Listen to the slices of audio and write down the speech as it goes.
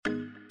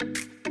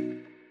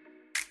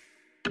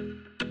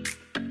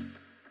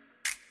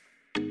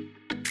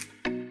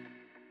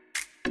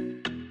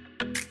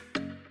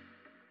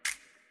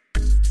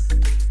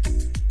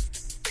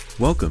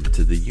Welcome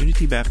to the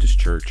Unity Baptist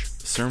Church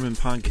Sermon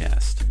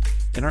Podcast.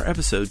 In our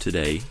episode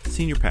today,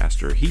 Senior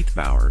Pastor Heath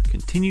Bauer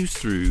continues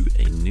through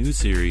a new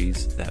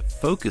series that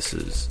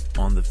focuses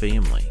on the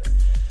family.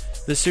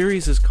 The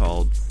series is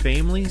called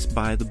Families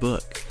by the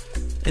Book.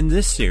 In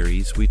this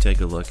series, we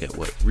take a look at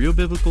what real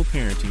biblical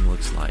parenting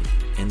looks like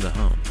in the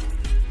home.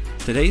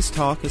 Today's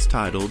talk is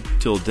titled,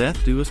 Til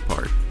Death Do Us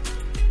Part.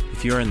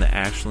 If you're in the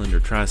Ashland or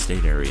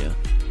Tri-State area,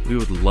 we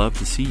would love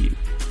to see you.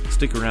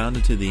 Stick around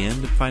until the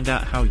end to find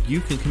out how you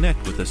can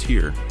connect with us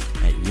here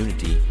at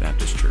Unity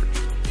Baptist Church.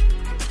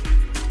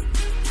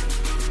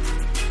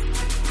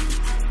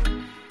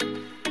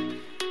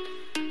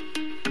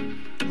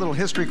 A little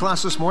history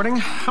class this morning.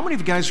 How many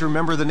of you guys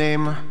remember the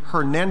name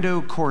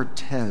Hernando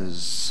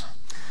Cortez?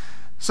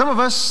 Some of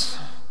us,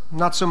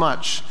 not so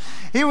much.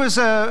 He was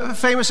a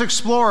famous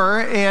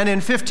explorer, and in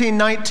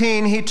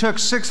 1519, he took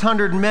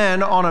 600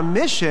 men on a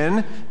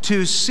mission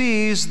to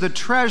seize the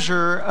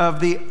treasure of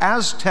the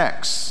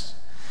Aztecs.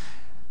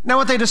 Now,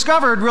 what they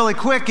discovered really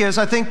quick is,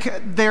 I think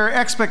their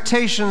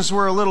expectations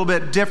were a little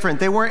bit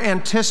different. They weren't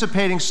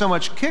anticipating so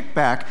much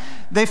kickback.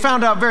 They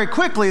found out very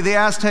quickly the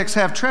Aztecs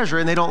have treasure,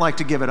 and they don't like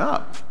to give it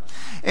up.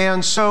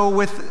 And so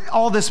with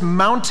all this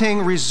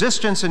mounting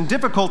resistance and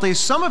difficulty,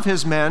 some of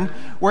his men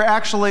were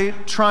actually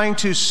trying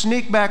to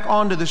sneak back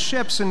onto the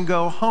ships and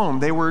go home.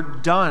 They were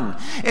done.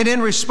 And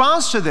in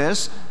response to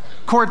this,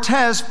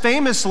 Cortez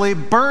famously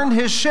burned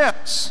his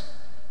ships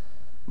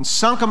and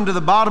sunk them to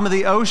the bottom of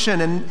the ocean.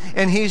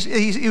 And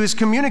he was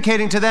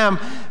communicating to them,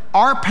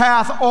 our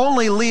path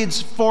only leads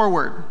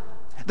forward.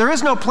 There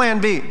is no plan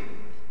B.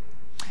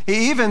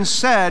 He even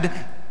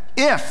said,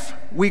 if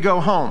we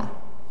go home,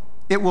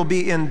 it will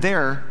be in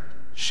their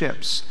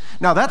ships.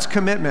 Now that's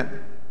commitment.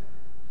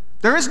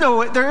 There is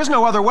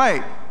no other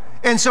way.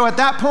 And so at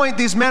that point,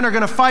 these men are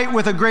going to fight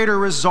with a greater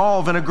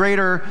resolve and a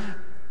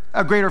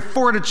greater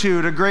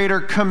fortitude, a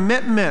greater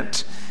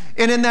commitment.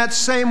 And in that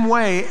same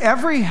way,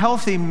 every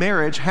healthy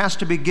marriage has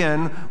to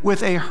begin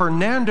with a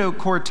Hernando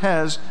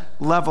Cortez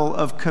level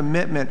of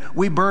commitment.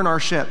 We burn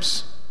our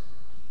ships.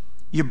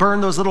 You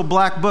burn those little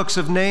black books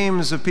of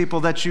names of people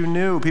that you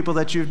knew, people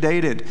that you've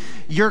dated.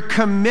 You're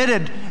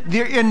committed.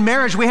 In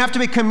marriage, we have to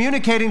be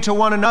communicating to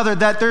one another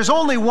that there's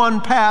only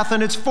one path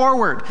and it's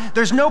forward.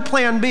 There's no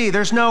plan B.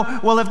 There's no,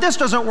 well, if this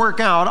doesn't work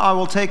out, I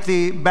will take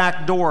the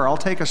back door. I'll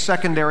take a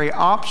secondary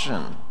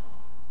option.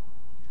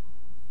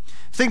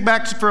 Think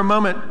back for a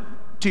moment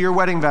to your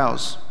wedding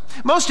vows.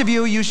 Most of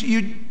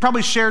you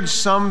probably shared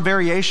some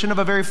variation of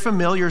a very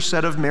familiar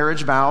set of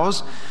marriage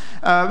vows.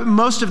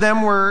 Most of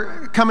them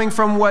were coming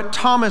from what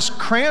Thomas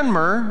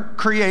Cranmer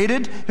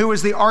created, who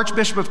was the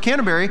Archbishop of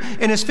Canterbury,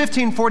 in his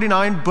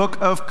 1549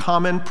 Book of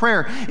Common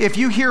Prayer. If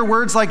you hear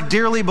words like,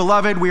 dearly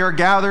beloved, we are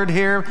gathered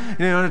here,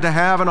 to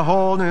have and to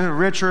hold,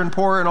 richer and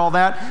poorer and all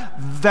that,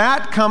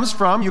 that comes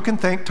from, you can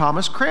thank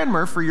Thomas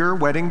Cranmer for your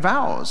wedding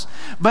vows.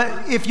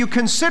 But if you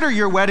consider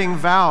your wedding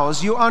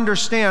vows, you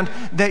understand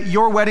that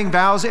your wedding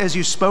vows, as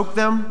you spoke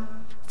them,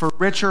 for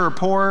richer or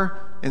poorer,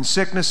 in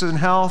sickness and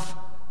health,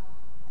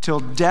 till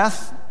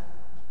death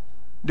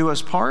do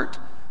us part,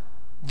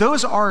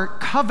 those are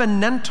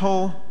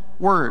covenantal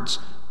words.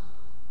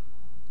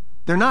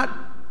 They're not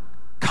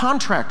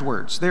contract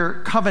words,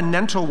 they're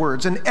covenantal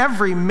words. And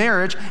every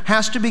marriage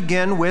has to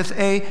begin with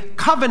a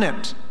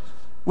covenant,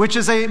 which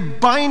is a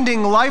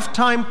binding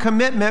lifetime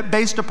commitment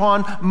based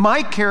upon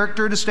my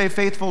character to stay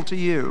faithful to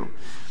you.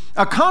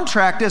 A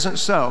contract isn't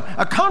so.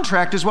 A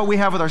contract is what we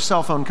have with our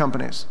cell phone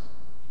companies.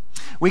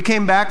 We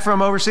came back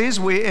from overseas,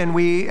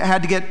 we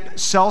had to get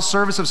cell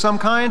service of some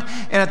kind,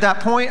 and at that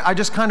point, I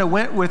just kind of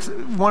went with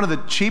one of the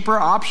cheaper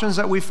options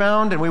that we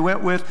found, and we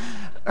went with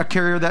a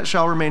carrier that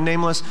shall remain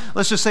nameless.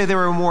 Let's just say they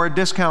were a more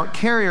discount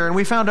carrier, and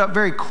we found out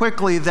very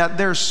quickly that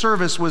their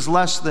service was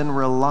less than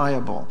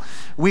reliable.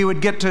 We would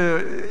get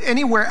to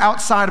anywhere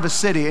outside of a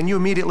city, and you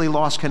immediately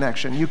lost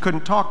connection. You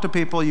couldn't talk to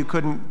people, you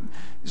couldn't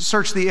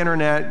search the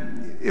internet.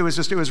 It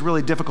was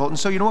really difficult. And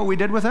so you know what we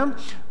did with them?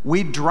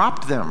 We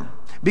dropped them.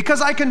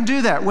 Because I can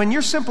do that. When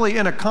you're simply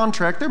in a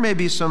contract, there may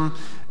be some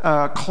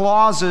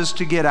clauses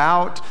to get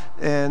out,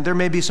 and there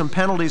may be some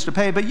penalties to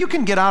pay, but you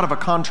can get out of a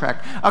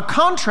contract. A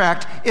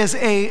contract is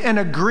an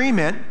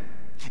agreement.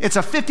 It's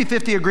a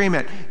 50-50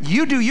 agreement.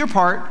 You do your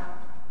part,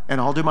 and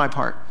I'll do my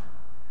part.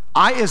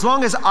 As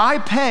long as I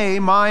pay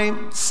my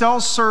cell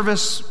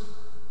service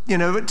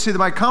to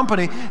my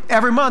company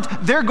every month,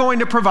 they're going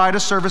to provide a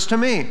service to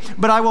me.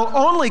 But I will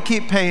only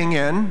keep paying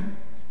in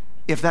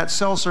if that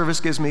cell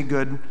service gives me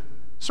good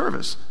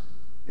service.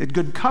 It's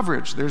good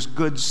coverage. There's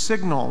good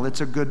signal. It's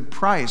a good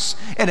price.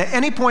 And at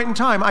any point in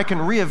time, I can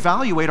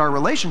reevaluate our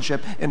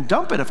relationship and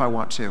dump it if I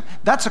want to.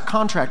 That's a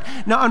contract.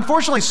 Now,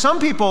 unfortunately, some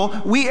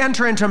people, we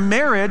enter into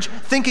marriage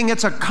thinking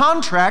it's a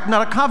contract,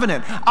 not a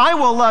covenant. I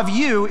will love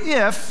you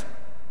if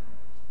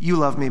you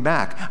love me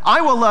back.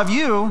 I will love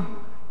you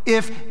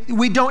if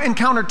we don't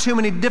encounter too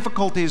many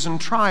difficulties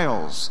and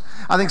trials.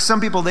 I think some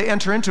people, they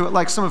enter into it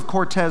like some of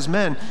Cortez's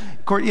men.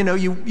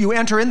 You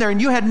enter in there and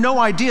you had no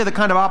idea the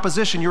kind of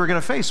opposition you were going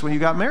to face when you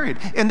got married.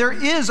 And there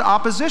is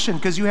opposition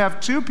because you have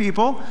two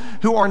people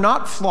who are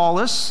not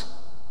flawless,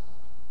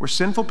 We're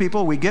sinful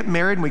people. We get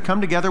married and we come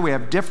together. We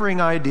have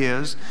differing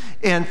ideas.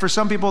 And for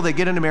some people, they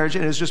get into marriage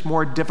and it's just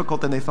more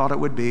difficult than they thought it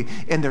would be.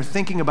 And they're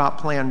thinking about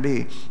plan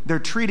B. They're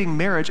treating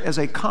marriage as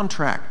a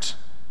contract.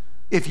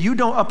 If you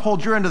don't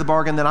uphold your end of the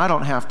bargain, then I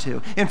don't have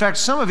to. In fact,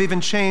 some have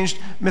even changed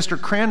Mr.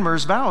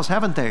 Cranmer's vows,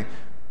 haven't they?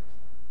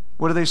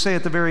 What do they say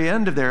at the very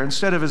end of there?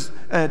 Instead of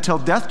till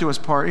death do us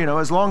part,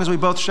 as long as we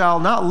both shall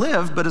not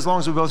live, but as long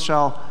as we both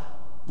shall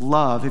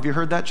love. Have you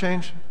heard that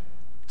change?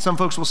 Some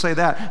folks will say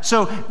that.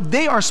 So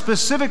they are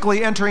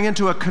specifically entering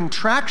into a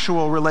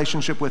contractual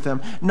relationship with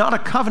him, not a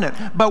covenant.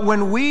 But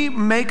when we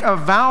make a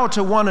vow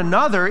to one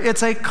another,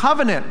 it's a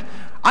covenant.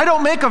 I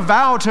don't make a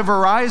vow to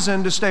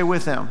Verizon to stay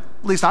with them.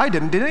 At least I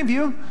didn't. Did any of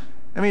you?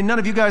 I mean, none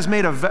of you guys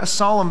made a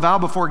solemn vow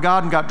before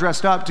God and got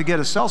dressed up to get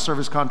a cell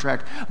service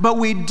contract. But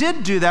we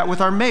did do that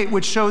with our mate,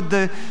 which showed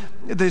the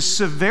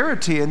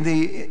severity and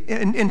the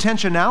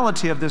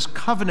intentionality of this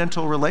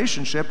covenantal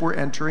relationship we're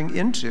entering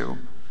into.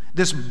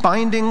 This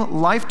binding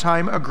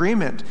lifetime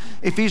agreement.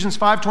 Ephesians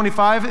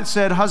 5:25, it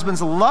said, husbands,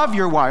 love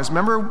your wives.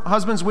 Remember,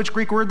 husbands, which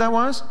Greek word that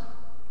was?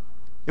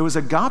 It was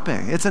agape.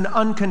 It's an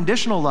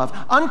unconditional love.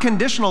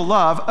 Unconditional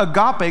love,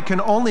 agape, can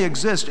only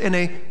exist in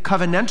a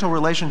covenantal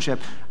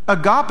relationship.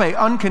 Agape,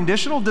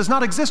 unconditional, does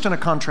not exist in a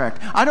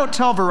contract. I don't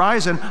tell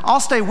Verizon, I'll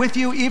stay with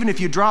you even if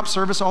you drop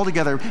service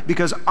altogether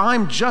because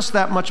I'm just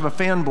that much of a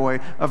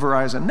fanboy of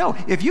Verizon. No,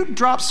 if you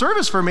drop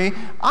service for me,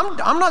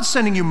 I'm not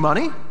sending you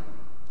money.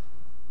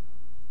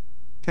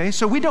 Okay,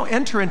 so we don't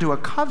enter into a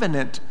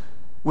covenant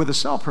with a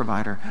cell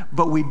provider,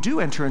 but we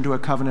do enter into a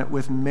covenant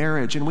with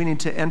marriage, and we need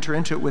to enter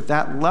into it with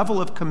that level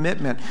of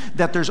commitment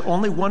that there's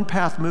only one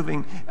path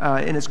moving,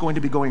 and it's going to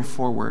be going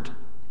forward.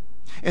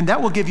 And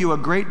that will give you a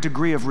great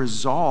degree of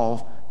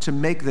resolve to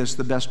make this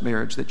the best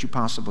marriage that you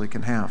possibly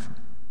can have.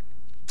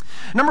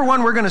 Number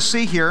one, we're going to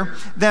see here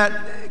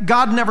that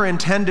God never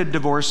intended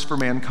divorce for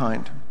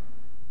mankind,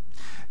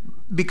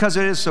 because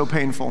it is so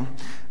painful.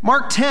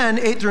 Mark 10,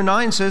 8 through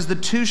 9 says, the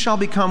two shall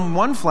become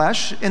one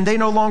flesh, and they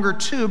no longer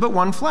two, but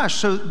one flesh.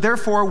 So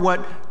therefore,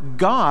 what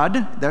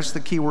God, that's the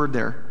key word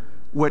there,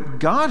 what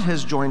God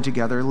has joined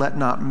together, let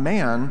not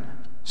man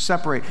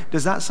separate.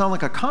 Does that sound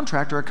like a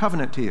contract or a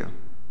covenant to you?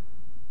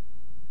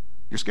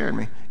 You're scaring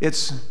me.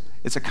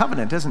 It's a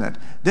covenant, isn't it?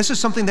 This is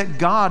something that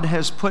God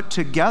has put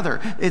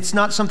together. It's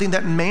not something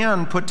that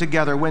man put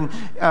together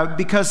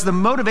because the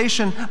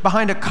motivation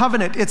behind a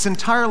covenant, it's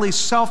entirely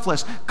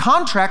selfless.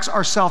 Contracts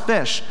are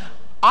selfish.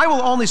 I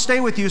will only stay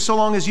with you so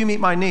long as you meet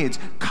my needs.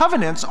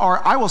 Covenants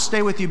are, I will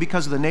stay with you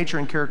because of the nature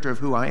and character of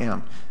who I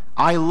am.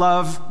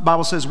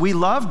 Bible says we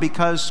love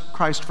because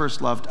Christ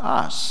first loved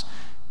us.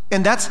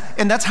 And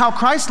that's how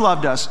Christ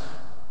loved us.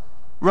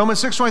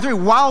 Romans 6:23,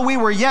 while we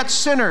were yet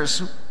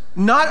sinners,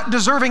 not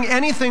deserving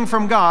anything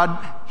from God,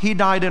 he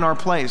died in our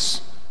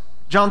place.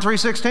 John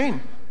 3:16,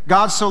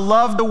 God so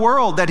loved the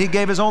world that he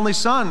gave his only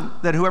son,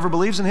 that whoever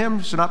believes in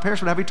him should not perish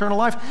but have eternal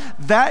life.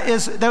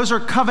 Those are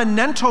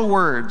covenantal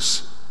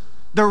words.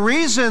 The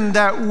reason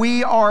that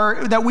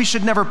we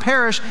should never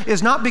perish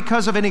is not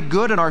because of any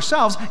good in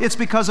ourselves, it's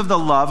because of the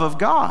love of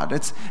God.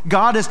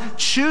 God is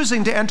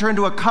choosing to enter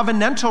into a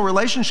covenantal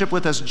relationship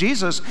with us.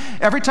 Jesus,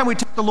 every time we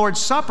take the Lord's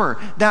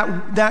Supper,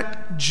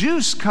 that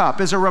juice cup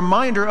is a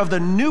reminder of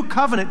the new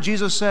covenant,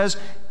 Jesus says,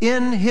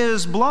 in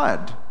his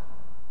blood.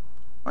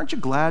 Aren't you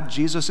glad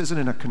Jesus isn't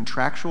in a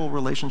contractual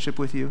relationship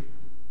with you?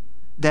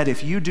 That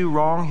if you do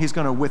wrong, he's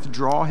going to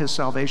withdraw his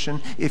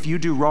salvation. If you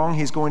do wrong,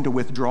 he's going to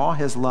withdraw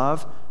his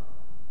love.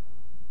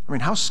 I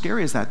mean, how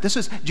scary is that?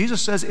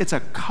 Jesus says it's a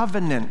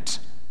covenant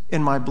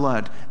in my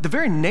blood. The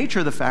very nature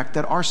of the fact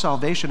that our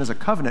salvation is a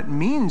covenant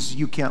means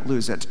you can't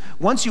lose it.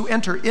 Once you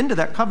enter into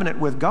that covenant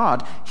with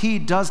God, he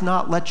does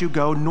not let you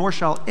go, nor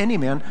shall any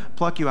man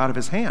pluck you out of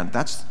his hand.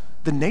 That's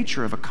the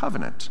nature of a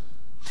covenant.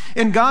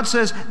 And God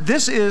says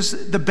this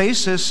is the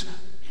basis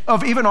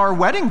of even our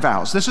wedding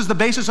vows. This is the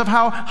basis of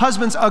how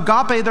husbands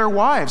agape their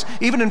wives.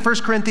 Even in 1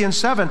 Corinthians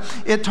 7,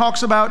 it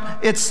talks about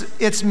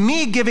it's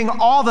me giving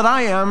all that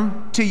I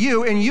am to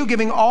you and you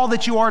giving all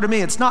that you are to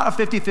me. It's not a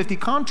 50-50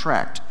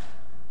 contract.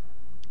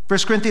 1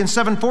 Corinthians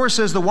 7:4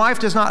 says the wife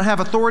does not have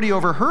authority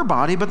over her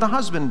body, but the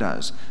husband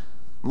does.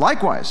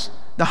 Likewise,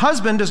 the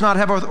husband does not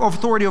have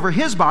authority over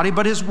his body,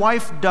 but his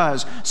wife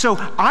does. So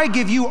I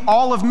give you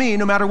all of me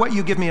no matter what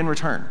you give me in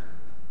return.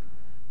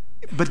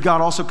 But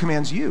God also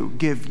commands you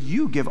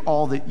give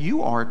all that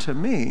you are to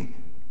me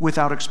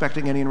without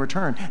expecting any in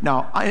return.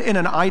 Now, in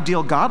an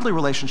ideal godly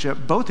relationship,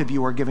 both of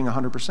you are giving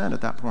 100%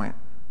 at that point.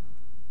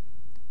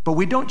 But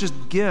we don't just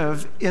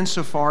give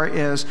insofar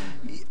as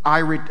I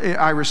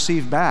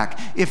receive back.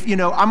 If,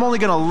 I'm only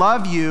going to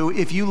love you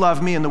if you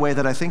love me in the way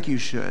that I think you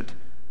should.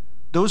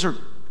 Those are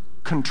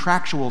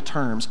contractual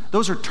terms.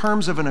 Those are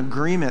terms of an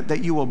agreement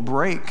that you will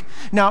break.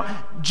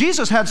 Now,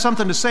 Jesus had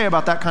something to say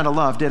about that kind of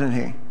love, didn't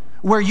he?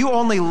 Where you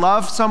only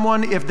love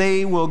someone if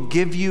they will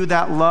give you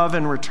that love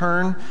in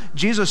return.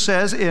 Jesus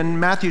says in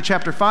Matthew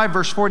chapter 5,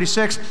 verse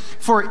 46,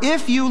 for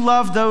if you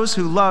love those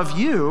who love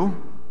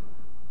you,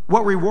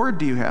 what reward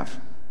do you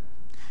have?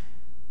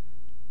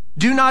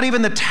 Do not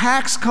even the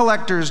tax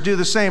collectors do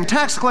the same.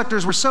 Tax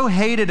collectors were so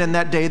hated in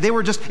that day, it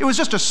was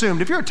just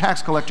assumed, if you're a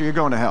tax collector, you're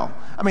going to hell.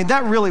 I mean,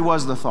 that really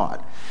was the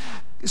thought.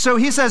 So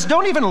he says,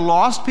 don't even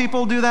lost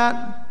people do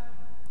that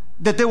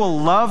they will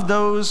love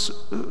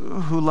those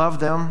who love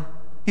them.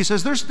 He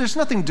says, there's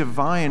nothing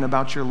divine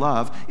about your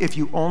love if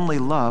you only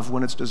love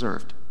when it's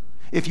deserved.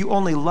 If you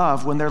only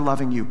love when they're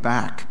loving you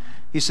back.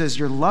 He says,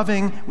 you're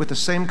loving with the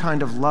same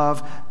kind of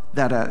love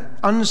that an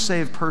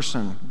unsaved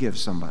person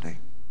gives somebody.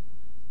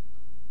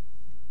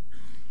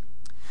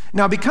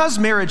 Now, because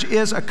marriage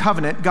is a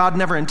covenant, God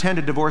never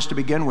intended divorce to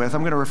begin with.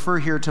 I'm going to refer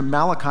here to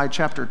Malachi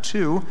chapter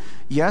 2.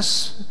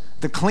 Yes,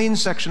 the clean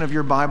section of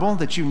your Bible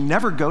that you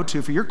never go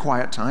to for your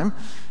quiet time.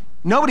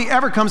 Nobody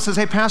ever comes and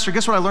says, hey, Pastor,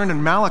 guess what I learned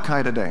in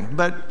Malachi today?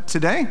 But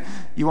today,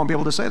 you won't be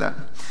able to say that.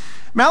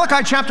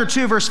 Malachi chapter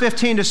 2, verse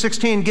 15 to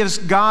 16 gives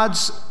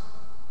God's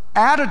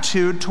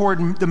attitude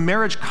toward the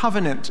marriage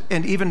covenant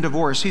and even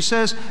divorce. He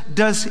says,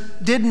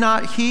 did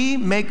not he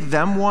make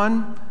them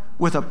one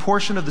with a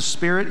portion of the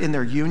Spirit in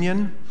their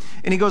union?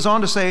 And he goes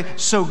on to say,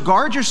 so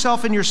guard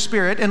yourself in your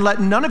spirit and let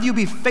none of you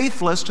be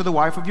faithless to the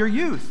wife of your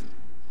youth.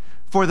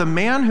 For the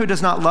man who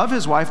does not love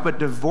his wife but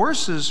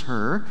divorces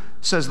her,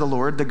 says the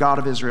Lord, the God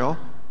of Israel,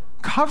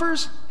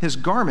 covers his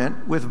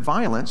garment with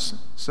violence,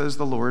 says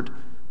the Lord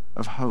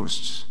of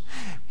hosts.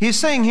 He's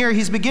saying here,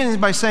 he's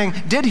beginning by saying,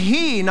 did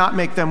he not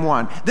make them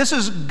one? This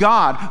is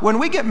God. When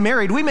we get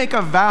married, we make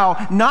a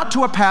vow not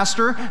to a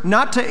pastor,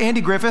 not to Andy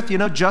Griffith,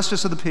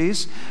 Justice of the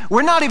Peace.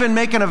 We're not even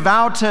making a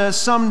vow to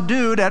some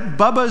dude at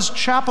Bubba's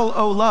Chapel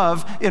O'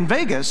 Love in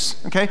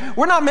Vegas, okay?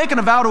 We're not making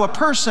a vow to a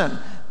person.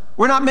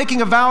 We're not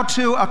making a vow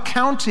to a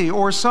county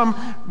or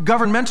some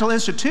governmental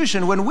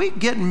institution. When we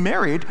get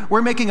married,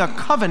 we're making a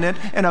covenant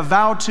and a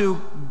vow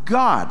to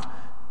God,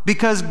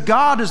 because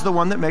God is the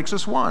one that makes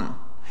us one.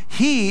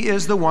 He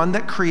is the one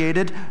that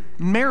created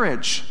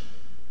marriage.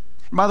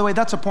 By the way,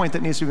 that's a point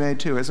that needs to be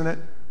made too, isn't it?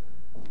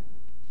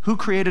 Who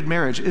created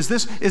marriage? Is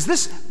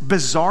this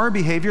bizarre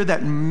behavior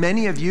that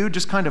many of you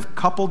just kind of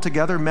coupled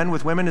together, men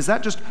with women? Is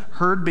that just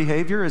herd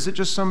behavior? Is it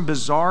just some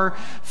bizarre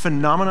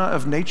phenomena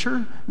of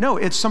nature? No,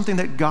 it's something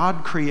that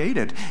God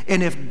created.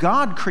 And if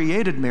God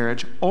created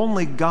marriage,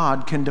 only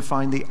God can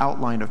define the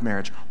outline of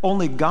marriage.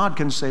 Only God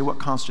can say what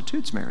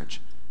constitutes marriage.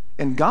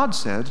 And God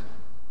said,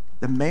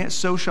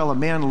 so shall a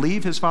man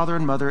leave his father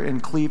and mother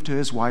and cleave to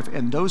his wife,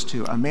 and those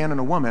two, a man and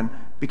a woman,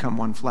 become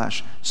one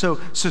flesh. So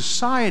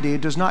society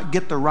does not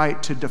get the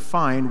right to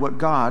define what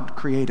God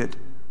created.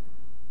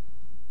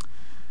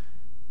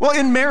 Well,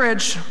 in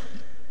marriage,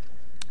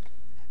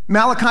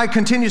 Malachi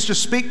continues to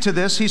speak to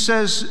this. He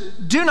says,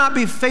 do not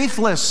be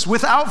faithless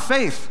without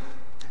faith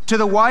to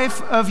the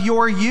wife of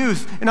your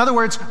youth. In other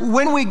words,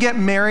 when we get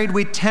married,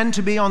 we tend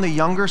to be on the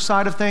younger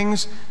side of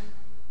things.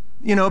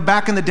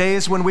 Back in the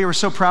days when we were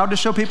so proud to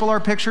show people our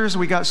pictures,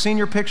 we got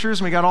senior pictures,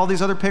 and we got all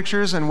these other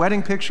pictures and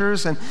wedding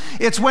pictures, and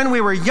it's when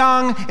we were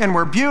young and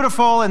we're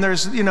beautiful, and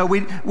there's,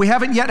 we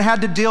haven't yet had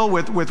to deal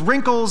with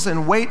wrinkles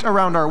and weight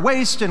around our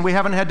waist, and we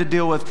haven't had to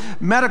deal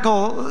with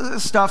medical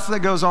stuff that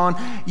goes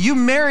on. You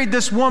married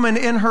this woman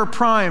in her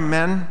prime,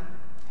 men.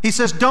 He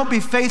says, don't be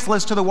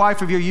faithless to the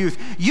wife of your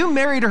youth. You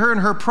married her in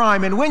her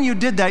prime, and when you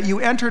did that, you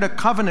entered a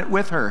covenant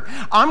with her.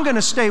 I'm going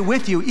to stay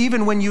with you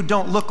even when you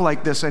don't look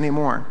like this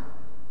anymore.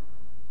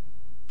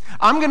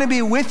 I'm going to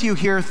be with you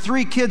here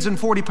 3 kids and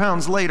 40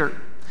 pounds later.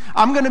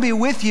 I'm going to be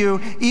with you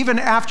even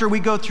after we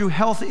go through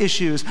health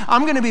issues.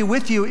 I'm going to be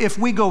with you if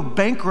we go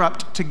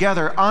bankrupt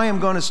together. I am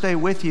going to stay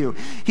with you.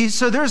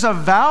 So there's a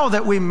vow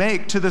that we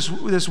make to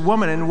this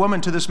woman and woman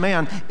to this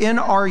man in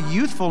our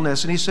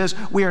youthfulness. And he says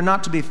we are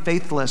not to be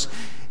faithless.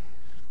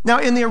 Now,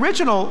 in the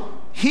original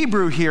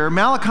Hebrew here,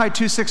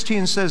 Malachi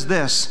 2:16 says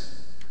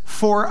this,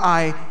 for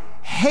I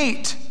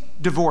hate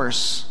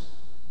divorce,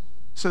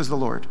 says the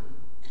Lord.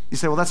 You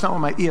say, well, that's not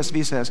what my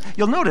ESV says.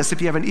 You'll notice if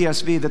you have an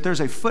ESV that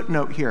there's a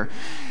footnote here.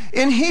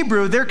 In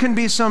Hebrew, there's going to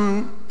be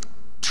some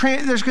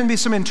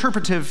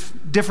interpretive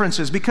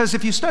differences, because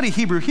if you study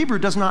Hebrew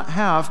does not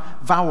have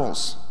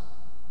vowels.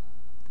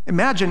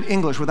 Imagine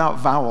English without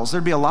vowels.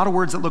 There'd be a lot of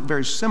words that look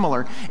very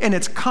similar, and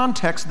it's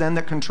context then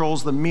that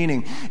controls the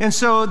meaning. And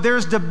so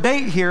there's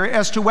debate here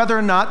as to whether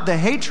or not the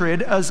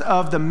hatred is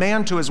of the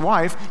man to his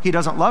wife, he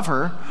doesn't love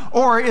her,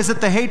 or is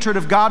it the hatred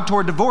of God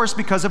toward divorce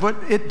because of what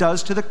it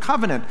does to the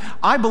covenant?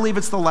 I believe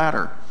it's the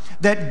latter,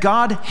 that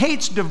God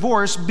hates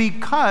divorce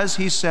because,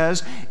 he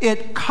says,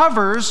 it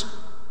covers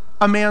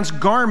a man's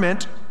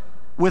garment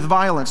with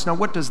violence. Now,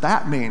 what does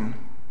that mean?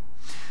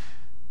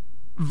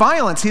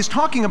 Violence, he's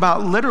talking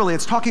about, literally,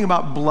 it's talking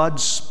about blood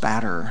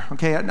spatter.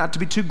 Okay, not to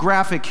be too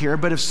graphic here,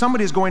 but if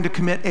somebody is going to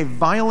commit a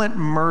violent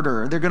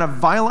murder, they're going to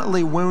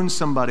violently wound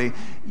somebody,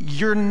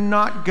 you're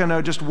not going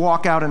to just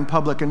walk out in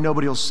public and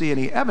nobody will see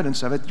any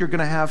evidence of it. You're going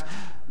to have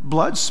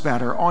blood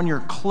spatter on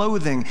your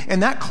clothing.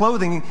 And that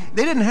clothing,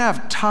 they didn't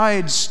have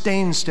Tide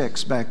stain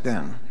sticks back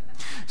then.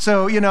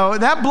 So,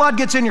 that blood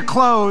gets in your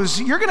clothes,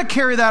 you're going to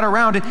carry that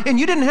around. And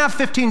you didn't have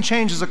 15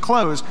 changes of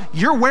clothes.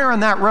 You're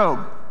wearing that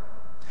robe.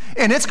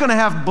 And it's going to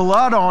have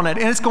blood on it,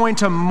 and it's going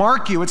to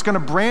mark you. It's going to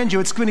brand you.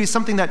 It's going to be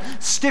something that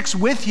sticks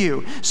with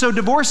you. So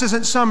divorce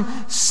isn't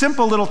some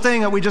simple little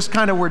thing that we just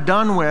kind of were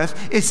done with.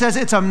 It says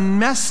it's a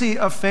messy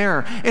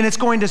affair, and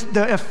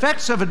the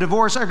effects of a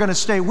divorce are going to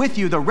stay with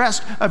you the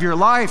rest of your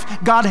life.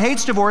 God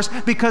hates divorce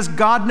because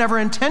God never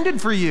intended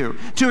for you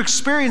to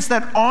experience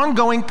that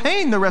ongoing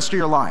pain the rest of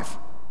your life.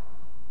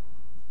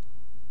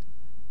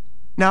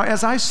 Now,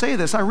 as I say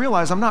this, I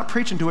realize I'm not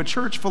preaching to a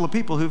church full of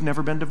people who've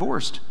never been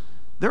divorced.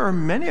 There are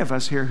many of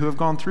us here who have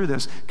gone through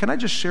this. Can I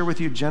just share with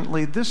you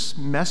gently, this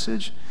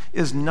message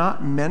is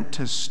not meant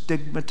to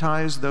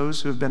stigmatize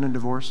those who have been in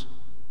divorce.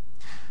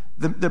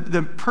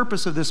 The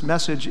purpose of this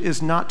message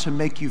is not to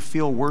make you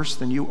feel worse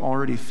than you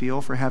already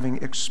feel for having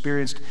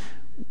experienced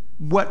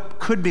what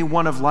could be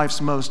one of life's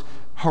most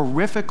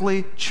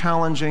horrifically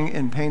challenging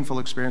and painful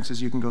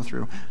experiences you can go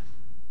through.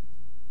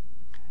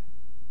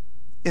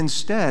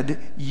 Instead,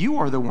 you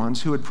are the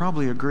ones who would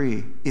probably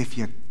agree, if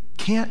you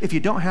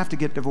don't have to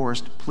get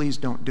divorced, please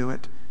don't do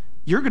it.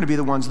 You're going to be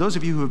the ones, those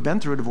of you who have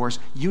been through a divorce,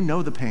 you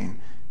know the pain.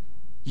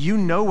 You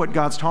know what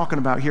God's talking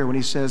about here when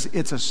he says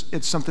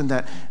it's something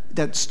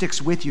that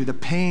sticks with you. The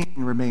pain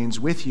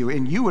remains with you,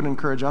 and you would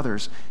encourage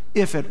others,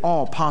 if at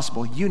all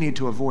possible, you need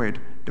to avoid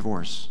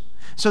divorce.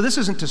 So this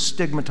isn't to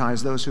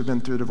stigmatize those who've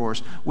been through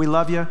divorce. We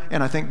love you,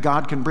 and I think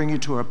God can bring you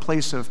to a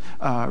place of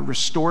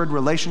restored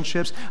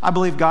relationships. I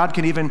believe God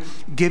can even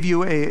give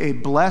you a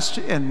blessed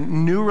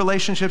and new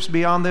relationships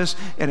beyond this,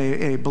 and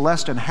a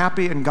blessed and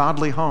happy and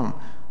godly home.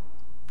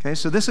 Okay,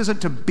 so this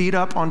isn't to beat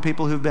up on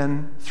people who've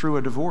been through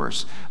a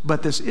divorce,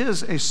 but this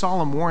is a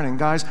solemn warning.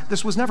 Guys,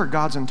 this was never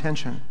God's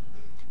intention.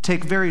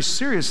 Take very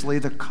seriously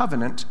the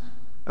covenant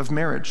of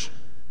marriage.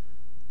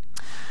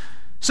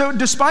 So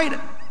despite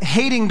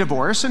hating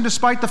divorce, and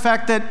despite the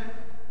fact that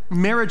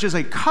marriage is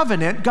a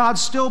covenant, God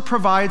still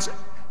provides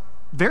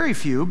very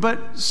few,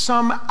 but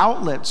some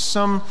outlets,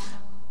 some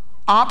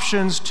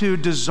options to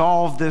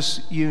dissolve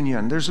this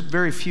union. There's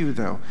very few,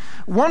 though.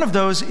 One of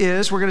those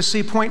is, we're going to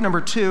see point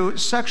number 2,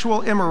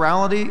 sexual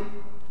immorality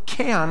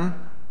can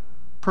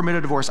permit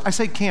a divorce. I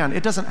say can,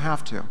 it doesn't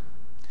have to,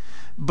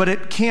 but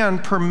it can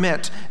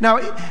permit. Now,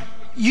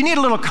 you need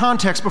a little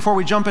context before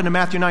we jump into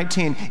Matthew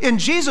 19. In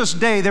Jesus'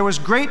 day, there was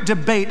great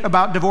debate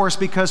about divorce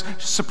because,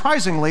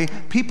 surprisingly,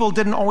 people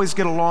didn't always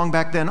get along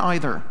back then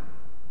either,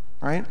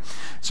 right?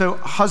 So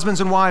husbands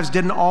and wives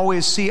didn't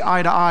always see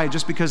eye to eye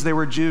just because they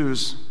were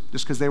Jews,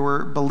 just because they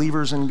were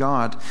believers in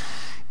God.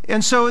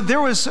 And so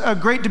there was a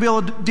great deal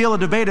of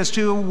debate as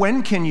to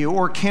when can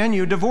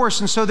you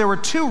divorce. And so there were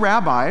 2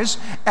 rabbis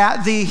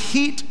at the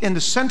heat in the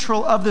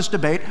central of this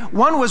debate.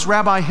 One was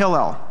Rabbi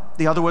Hillel.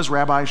 The other was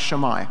Rabbi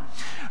Shammai.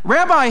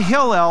 Rabbi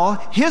Hillel,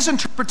 his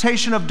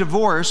interpretation of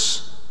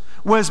divorce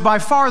was by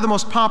far the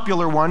most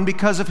popular one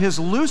because of his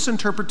loose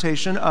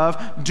interpretation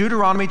of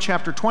Deuteronomy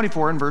chapter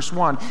 24 and verse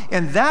 1.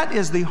 And that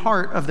is the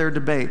heart of their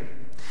debate.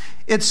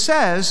 It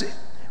says,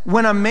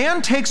 when a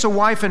man takes a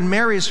wife and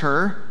marries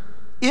her,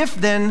 if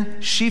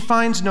then she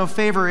finds no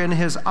favor in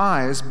his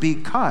eyes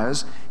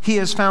because he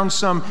has found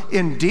some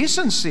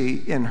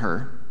indecency in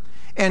her,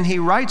 and he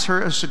writes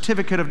her a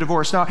certificate of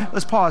divorce. Now,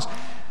 let's pause.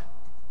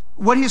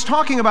 What he's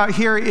talking about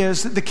here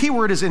is, the key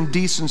word is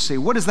indecency.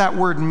 What does that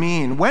word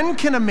mean? When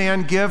can a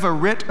man give a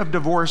writ of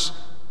divorce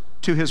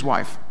to his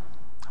wife?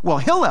 Well,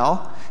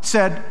 Hillel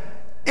said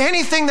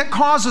anything that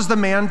causes the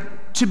man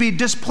to be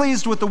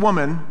displeased with the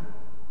woman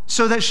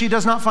so that she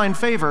does not find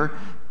favor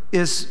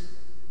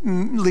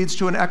leads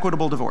to an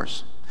equitable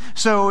divorce.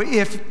 So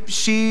if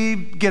she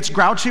gets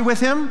grouchy with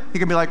him, he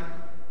can be like,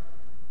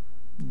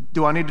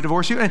 do I need to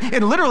divorce you?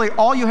 And literally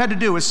all you had to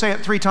do was say it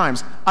 3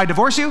 times. I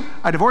divorce you,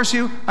 I divorce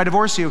you, I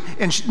divorce you.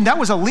 And that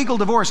was a legal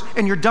divorce,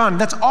 and you're done.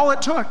 That's all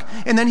it took.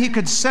 And then he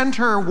could send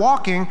her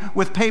walking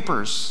with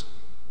papers.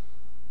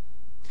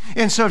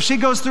 And so if she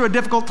goes through a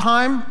difficult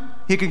time,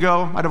 he could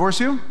go, I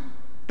divorce you.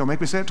 Don't make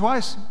me say it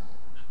twice.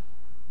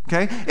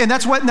 Okay? And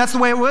that's the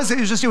way it was.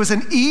 It was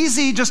an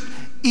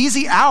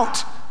easy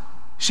out.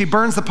 She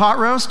burns the pot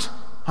roast.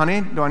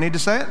 Honey, do I need to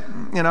say it?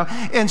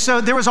 And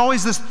so there was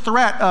always this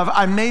threat of,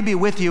 I may be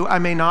with you, I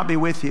may not be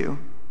with you.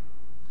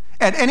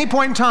 At any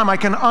point in time, I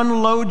can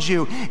unload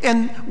you.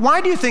 And why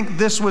do you think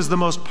this was the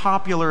most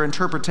popular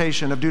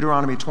interpretation of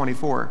Deuteronomy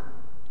 24?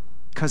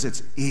 Because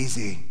it's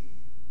easy.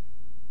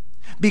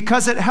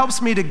 Because it helps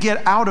me to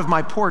get out of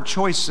my poor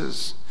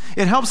choices.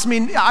 It helps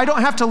me, I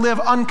don't have to live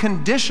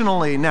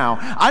unconditionally now.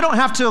 I don't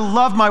have to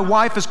love my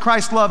wife as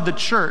Christ loved the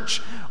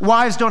church.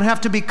 Wives don't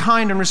have to be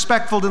kind and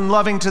respectful and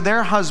loving to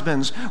their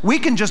husbands. We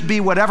can just be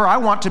whatever I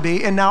want to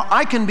be, and now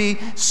I can be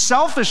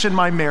selfish in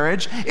my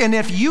marriage, and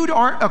if you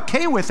aren't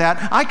okay with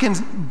that, I can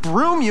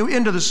broom you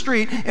into the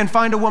street and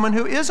find a woman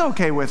who is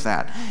okay with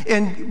that.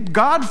 And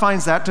God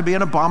finds that to be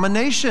an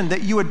abomination,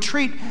 that you would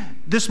treat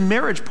this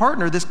marriage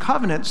partner, this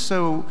covenant,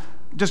 so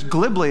just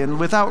glibly and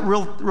without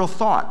real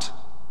thought.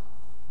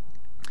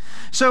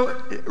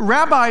 So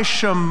Rabbi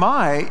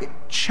Shammai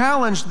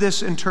challenged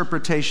this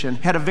interpretation,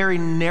 had a very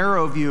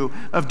narrow view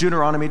of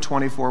Deuteronomy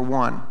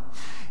 24:1.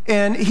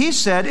 And he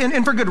said,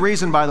 and for good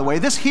reason, by the way,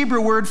 this Hebrew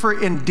word for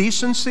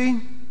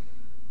indecency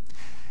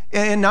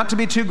And not to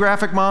be too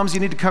graphic, moms, you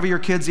need to cover your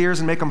kids' ears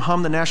and make them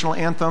hum the national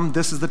anthem.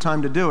 This is the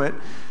time to do it.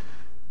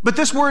 But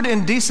this word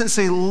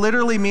indecency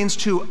literally means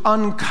to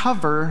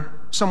uncover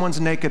someone's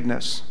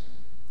nakedness.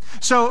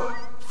 So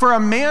for a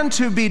man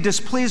to be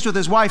displeased with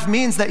his wife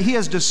means that he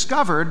has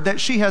discovered that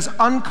she has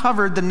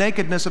uncovered the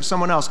nakedness of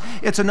someone else.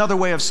 It's another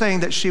way of saying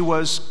that she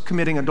was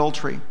committing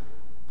adultery.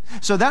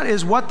 So that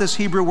is what this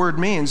Hebrew word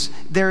means.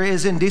 There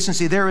is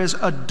indecency, there is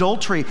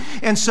adultery.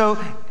 And so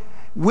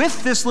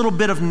with this little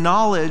bit of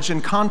knowledge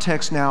and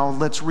context now,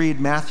 let's read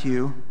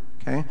Matthew,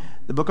 okay?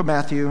 The book of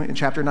Matthew in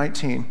chapter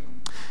 19.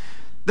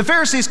 The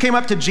Pharisees came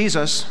up to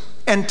Jesus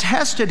and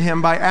tested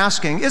him by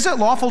asking, "Is it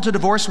lawful to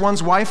divorce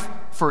one's wife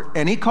for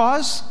any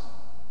cause?"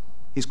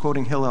 He's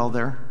quoting Hillel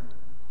there.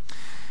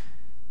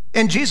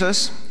 And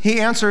Jesus, he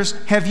answers,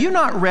 "Have you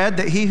not read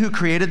that he who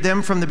created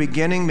them from the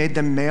beginning made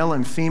them male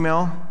and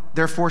female?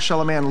 Therefore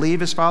shall a man leave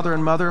his father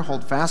and mother,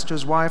 hold fast to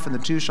his wife, and the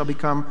two shall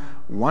become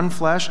one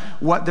flesh.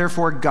 What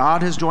therefore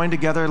God has joined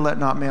together, let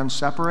not man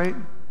separate."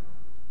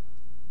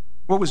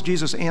 What was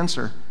Jesus'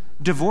 answer?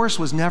 Divorce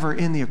was never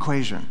in the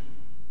equation.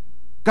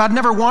 God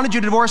never wanted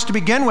you to divorce to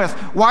begin with.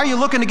 Why are you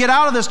looking to get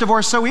out of this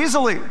divorce so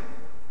easily?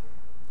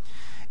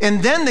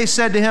 And then they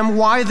said to him,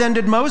 "Why then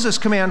did Moses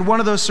command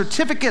one of those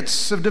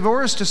certificates of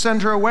divorce to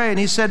send her away?" And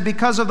he said,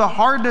 "Because of the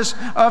hardness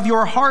of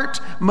your heart,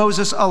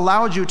 Moses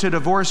allowed you to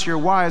divorce your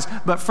wives.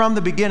 But from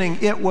the beginning,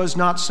 it was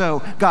not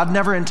so." God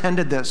never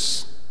intended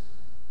this.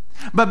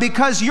 But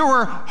because you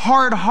were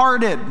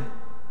hard-hearted,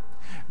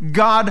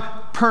 God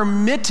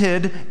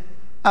permitted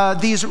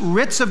these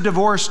writs of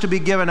divorce to be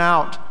given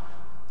out.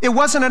 It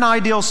wasn't an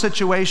ideal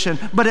situation,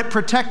 but it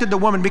protected the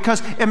woman,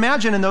 because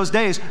imagine in those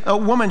days, a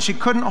woman, she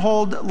couldn't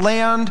hold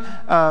land.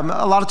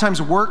 A lot of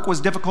times work was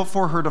difficult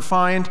for her to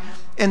find,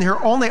 and her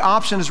only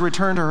option is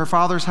return to her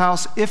father's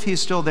house. If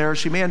he's still there,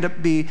 she may end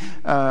up being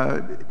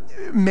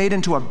made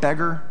into a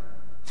beggar.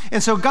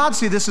 And so God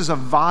sees this as a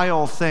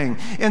vile thing.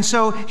 And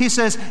so he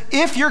says,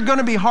 if you're going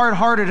to be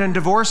hard-hearted and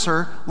divorce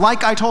her,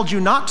 like I told you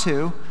not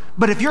to,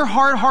 but if you're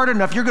hard-hearted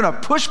enough, you're going to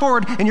push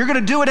forward and you're going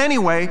to do it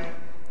anyway,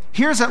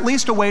 here's at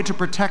least a way to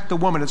protect the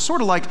woman. It's sort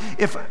of like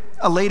if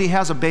a lady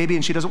has a baby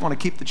and she doesn't want to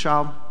keep the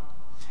child.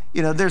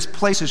 You know, there's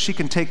places she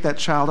can take that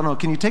child. I don't know,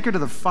 can you take her to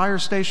the fire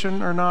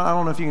station or not? I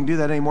don't know if you can do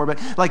that anymore, but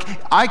like,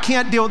 I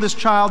can't deal with this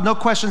child, no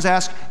questions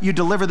asked, you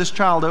deliver this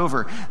child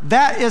over.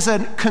 That is a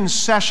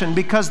concession,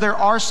 because there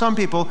are some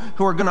people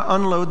who are going to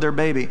unload their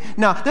baby.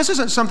 Now, this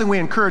isn't something we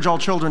encourage all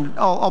children,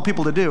 all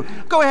people to do.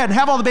 Go ahead and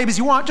have all the babies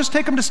you want, just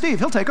take them to Steve,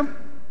 he'll take them.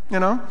 You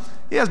know,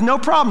 he has no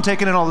problem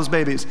taking in all those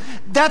babies.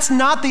 That's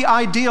not the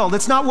ideal.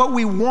 That's not what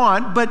we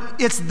want, but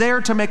it's there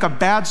to make a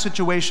bad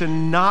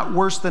situation not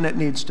worse than it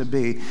needs to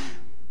be.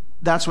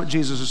 That's what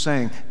Jesus is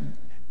saying.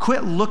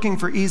 Quit looking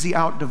for easy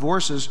out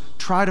divorces.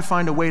 Try to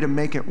find a way to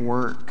make it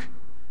work,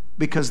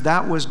 because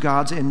that was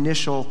God's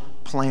initial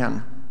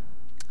plan.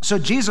 So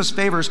Jesus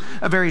favors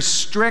a very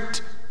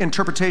strict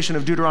interpretation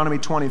of Deuteronomy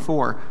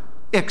 24,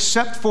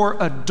 except for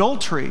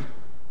adultery.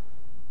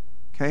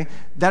 Okay?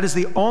 That is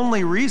the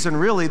only reason,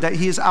 really, that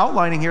he is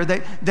outlining here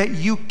that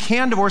you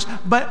can divorce,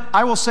 but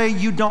I will say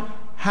you don't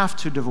have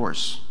to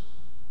divorce.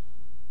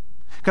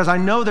 Because I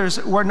know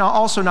we're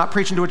also not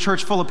preaching to a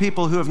church full of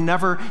people who have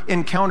never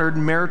encountered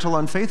marital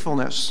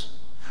unfaithfulness,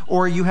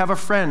 or you have a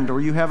friend,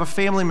 or you have a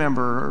family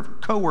member or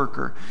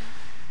coworker,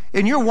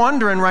 and you're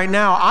wondering right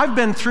now, I've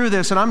been through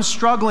this and I'm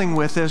struggling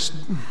with this.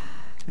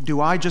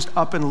 Do I just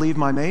up and leave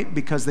my mate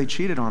because they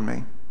cheated on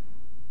me?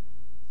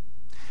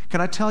 Can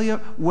I tell you,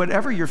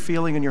 whatever you're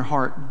feeling in your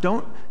heart,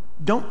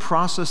 don't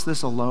process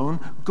this alone.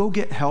 Go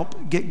get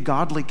help, get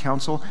godly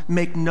counsel,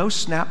 make no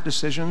snap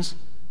decisions.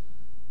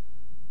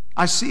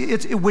 I see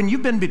when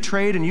you've been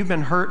betrayed and you've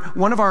been hurt,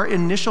 one of our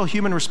initial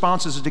human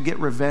responses is to get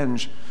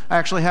revenge. I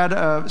actually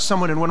had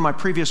someone in one of my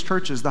previous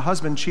churches, the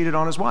husband cheated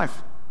on his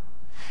wife.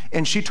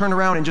 And she turned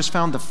around and just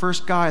found the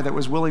first guy that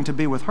was willing to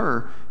be with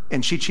her,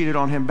 and she cheated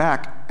on him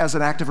back as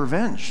an act of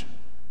revenge.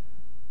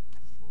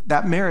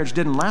 That marriage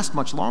didn't last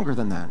much longer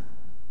than that.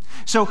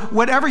 So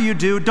whatever you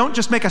do, don't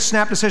just make a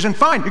snap decision.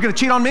 Fine, you're going to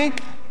cheat on me?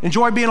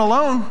 Enjoy being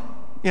alone.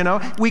 You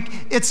know,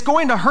 it's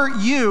going to hurt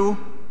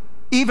you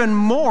even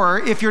more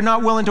if you're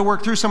not willing to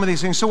work through some of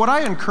these things. So what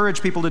I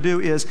encourage people to do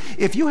is,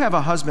 if you have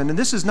a husband, and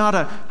this is not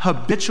a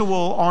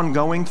habitual,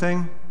 ongoing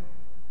thing,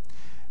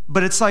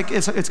 but it's like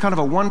it's kind of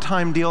a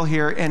one-time deal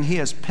here, and he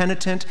is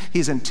penitent,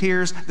 he's in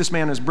tears, this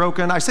man is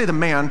broken. I say the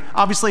man.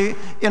 Obviously,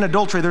 in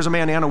adultery, there's a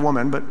man and a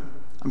woman, but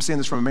I'm seeing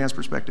this from a man's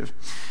perspective.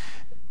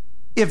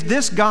 If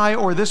this guy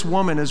or this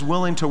woman is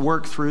willing to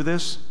work through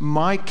this,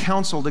 my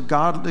counsel to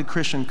godly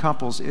Christian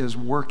couples is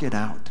work it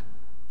out.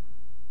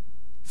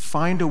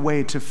 Find a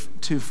way to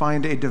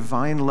find a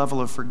divine level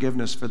of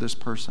forgiveness for this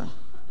person.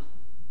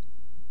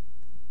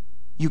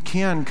 You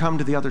can come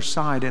to the other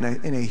side in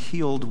a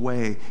healed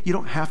way. You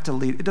don't have to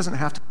lead. It doesn't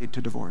have to lead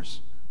to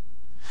divorce.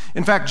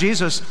 In fact,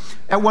 Jesus,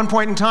 at one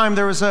point in time,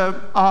 there was a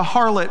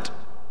harlot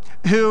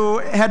who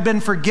had been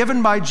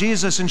forgiven by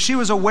Jesus, and she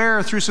was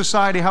aware through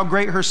society how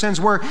great her sins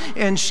were,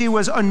 and she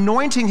was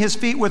anointing his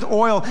feet with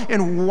oil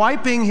and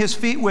wiping his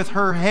feet with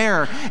her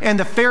hair. And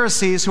the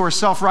Pharisees, who are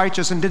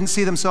self-righteous and didn't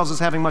see themselves as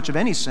having much of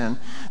any sin,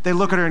 they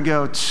look at her and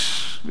go,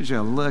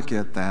 look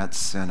at that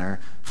sinner.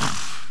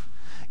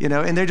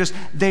 And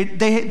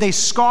they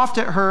scoffed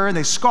at her, and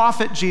they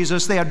scoff at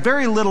Jesus. They had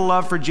very little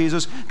love for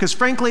Jesus because,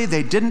 frankly,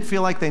 they didn't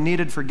feel like they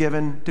needed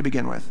forgiven to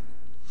begin with.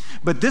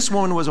 But this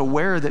woman was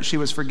aware that she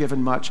was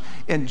forgiven much.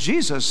 And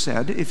Jesus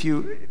said, if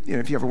you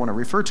ever want to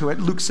refer to it,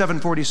 Luke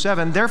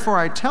 7:47, therefore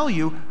I tell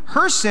you,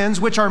 her sins,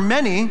 which are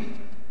many,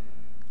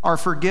 are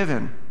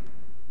forgiven,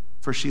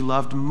 for she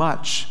loved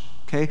much.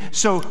 Okay?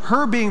 So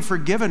her being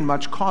forgiven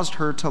much caused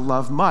her to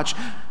love much.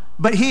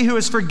 But he who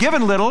is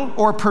forgiven little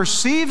or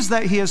perceives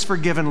that he is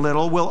forgiven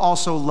little will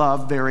also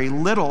love very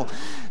little.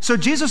 So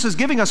Jesus is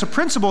giving us a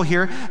principle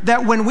here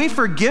that when we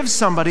forgive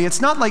somebody,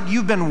 it's not like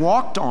you've been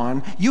walked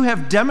on. You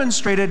have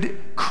demonstrated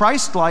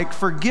Christ-like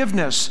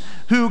forgiveness.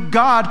 Who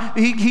God,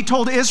 he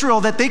told Israel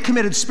that they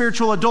committed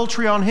spiritual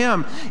adultery on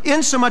him,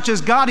 insomuch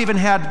as God even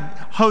had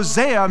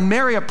Hosea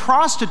marry a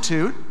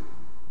prostitute.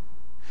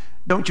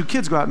 Don't you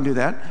kids go out and do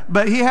that.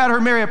 But he had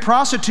her marry a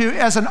prostitute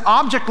as an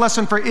object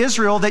lesson for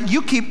Israel, that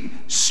you keep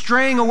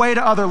straying away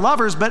to other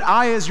lovers, but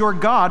I, as your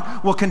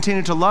God, will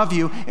continue to love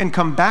you and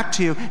come back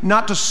to you,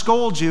 not to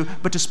scold you,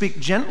 but to speak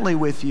gently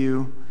with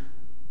you.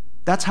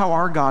 That's how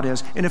our God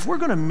is. And if we're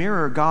going to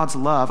mirror God's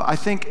love, I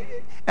think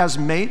as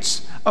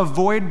mates,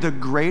 avoid the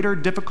greater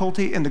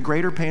difficulty and the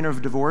greater pain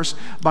of divorce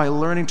by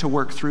learning to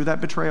work through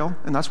that betrayal.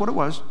 And that's what it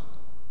was.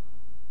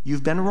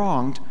 You've been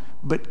wronged.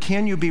 But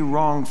can you be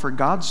wrong for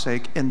God's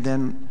sake and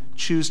then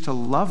choose to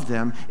love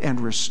them and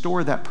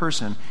restore that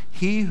person?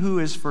 He who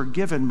is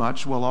forgiven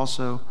much will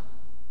also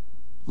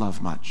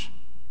love much.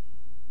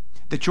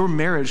 That your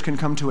marriage can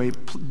come to a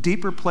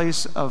deeper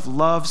place of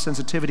love,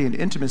 sensitivity, and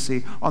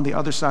intimacy on the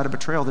other side of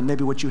betrayal than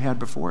maybe what you had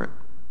before it.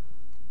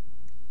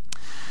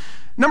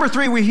 Number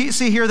 3, we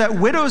see here that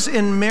widows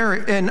and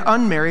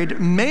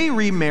unmarried may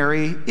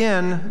remarry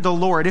in the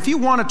Lord. If you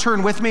want to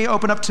turn with me,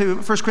 open up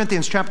to 1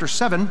 Corinthians chapter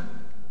 7.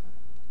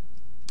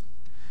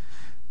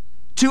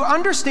 To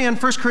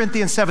understand 1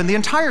 Corinthians 7, the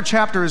entire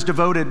chapter is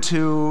devoted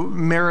to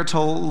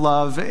marital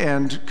love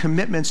and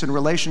commitments and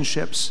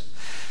relationships.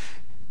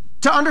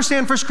 To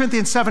understand 1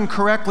 Corinthians 7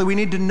 correctly, we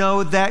need to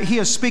know that he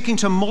is speaking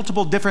to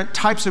multiple different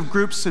types of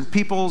groups and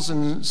peoples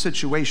and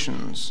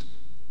situations.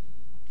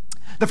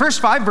 The first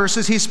 5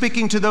 verses, he's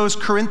speaking to those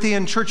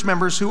Corinthian church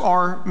members who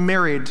are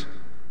married.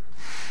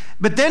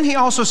 But then he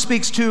also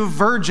speaks to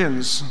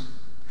virgins.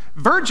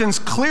 Virgins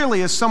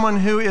clearly is someone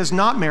who is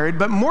not married,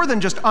 but more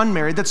than just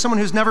unmarried, that's someone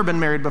who's never been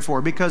married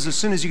before, because as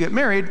soon as you get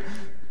married,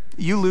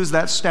 you lose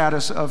that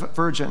status of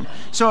virgin.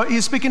 So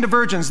he's speaking to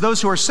virgins, those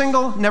who are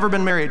single, never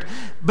been married.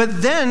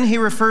 But then he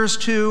refers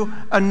to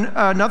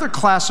another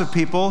class of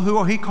people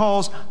who he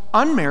calls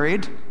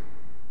unmarried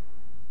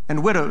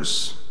and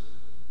widows.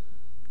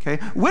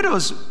 Okay,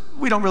 widows,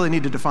 we don't really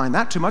need to define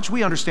that too much.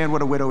 We understand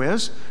what a widow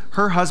is.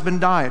 Her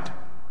husband died.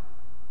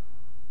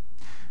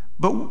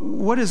 But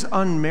what does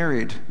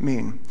unmarried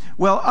mean?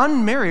 Well,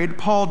 unmarried,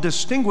 Paul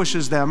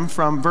distinguishes them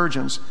from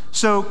virgins.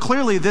 So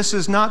clearly this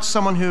is not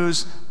someone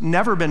who's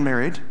never been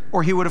married,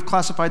 or he would have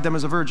classified them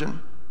as a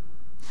virgin.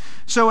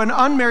 So an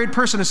unmarried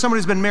person is someone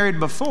who's been married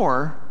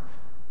before,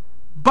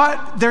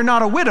 but they're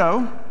not a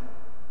widow,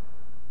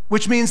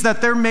 which means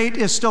that their mate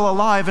is still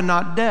alive and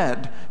not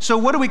dead. So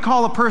what do we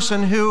call a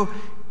person who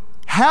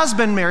has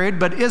been married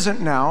but isn't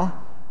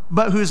now,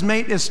 but whose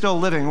mate is still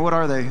living? What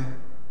are they?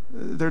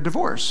 They're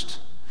divorced.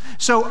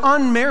 So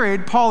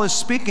unmarried, Paul is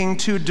speaking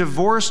to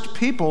divorced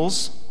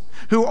peoples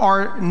who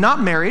are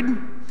not married,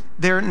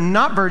 they're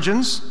not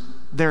virgins,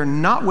 they're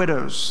not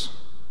widows.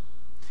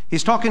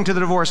 He's talking to the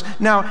divorced.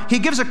 Now, he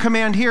gives a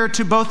command here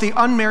to both the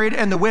unmarried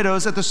and the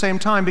widows at the same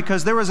time,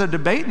 because there was a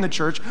debate in the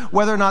church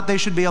whether or not they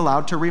should be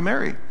allowed to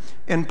remarry.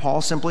 And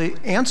Paul simply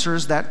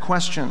answers that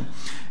question.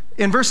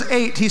 In verse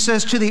 8, he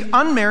says, to the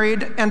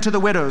unmarried and to the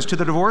widows, to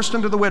the divorced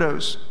and to the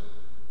widows,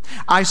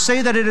 I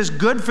say that it is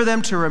good for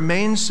them to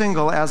remain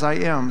single as I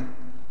am.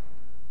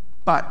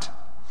 But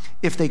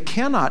if they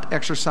cannot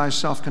exercise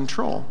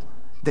self-control,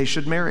 they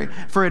should marry.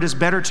 For it is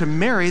better to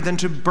marry than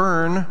to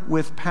burn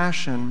with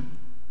passion.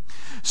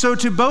 So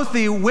to both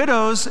the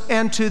widows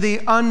and to the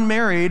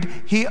unmarried,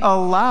 he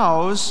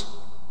allows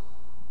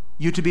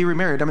you to be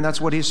remarried. I mean, that's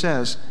what he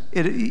says.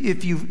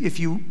 If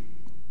you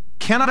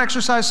cannot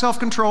exercise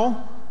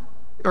self-control,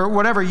 or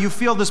whatever, you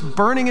feel this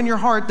burning in your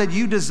heart that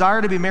you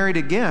desire to be married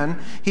again,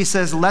 he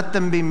says, let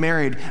them be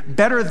married.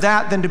 Better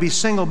that than to be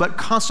single, but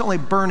constantly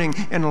burning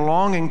and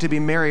longing to be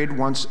married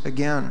once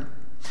again.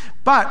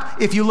 But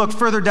if you look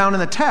further down in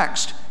the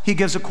text, he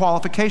gives a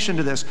qualification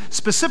to this,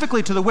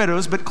 specifically to the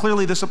widows, but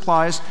clearly this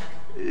applies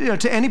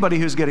to anybody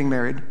who's getting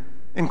married,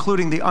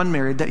 including the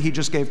unmarried that he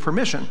just gave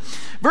permission.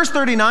 Verse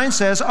 39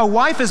 says, a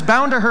wife is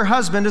bound to her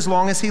husband as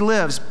long as he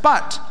lives,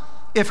 but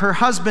if her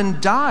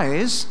husband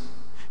dies,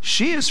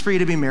 she is free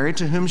to be married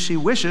to whom she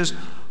wishes,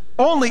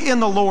 only in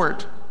the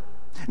Lord.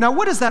 Now,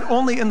 what does that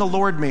only in the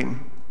Lord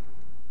mean?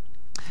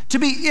 To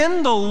be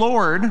in the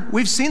Lord,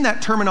 we've seen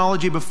that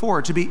terminology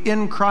before, to be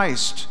in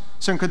Christ.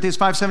 2 Corinthians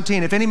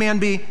 5:17, if any man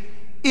be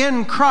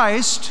in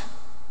Christ,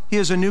 he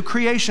is a new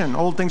creation.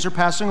 Old things are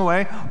passing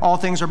away, all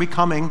things are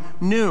becoming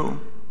new.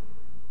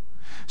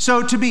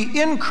 So to be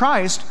in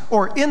Christ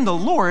or in the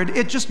Lord,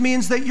 it just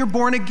means that you're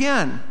born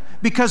again.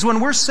 Because when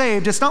we're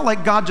saved, it's not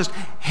like God just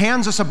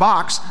hands us a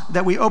box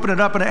that we open it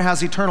up and it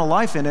has eternal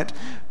life in it.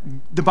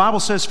 The Bible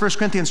says, 1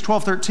 Corinthians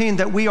 12:13,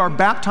 that we are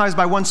baptized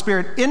by one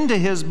Spirit into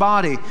his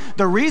body.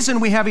 The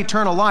reason we have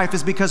eternal life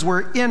is because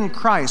we're in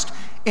Christ.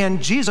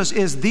 And Jesus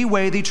is the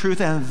way, the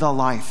truth, and the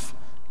life.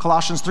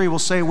 Colossians 3 will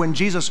say, when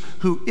Jesus,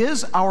 who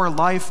is our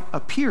life,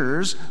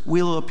 appears,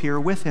 we'll appear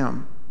with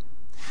him.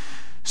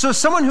 So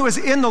someone who is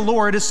in the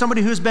Lord is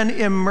somebody who's been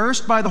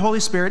immersed by the Holy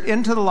Spirit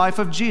into the life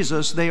of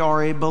Jesus. They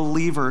are a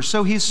believer.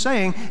 So he's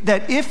saying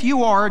that if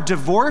you are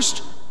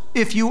divorced,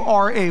 if you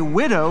are a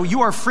widow,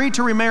 you are free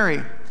to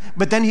remarry.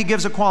 But then he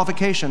gives a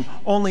qualification,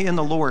 only in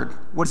the Lord.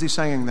 What is he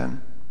saying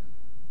then?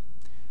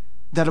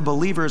 That a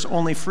believer is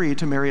only free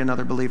to marry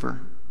another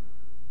believer.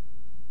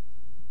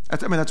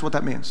 That's what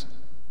that means.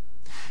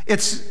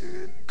 It's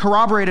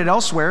corroborated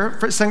elsewhere,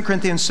 2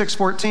 Corinthians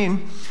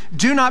 6:14.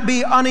 Do not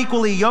be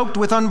unequally yoked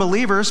with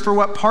unbelievers, for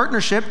what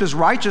partnership does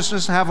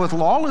righteousness have with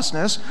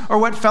lawlessness, or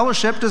what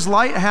fellowship does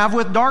light have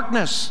with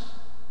darkness?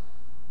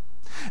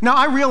 Now,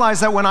 I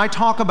realize that when I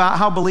talk about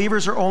how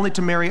believers are only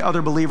to marry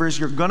other believers,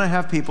 you're going to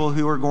have people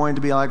who are going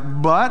to be like,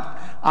 but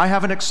I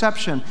have an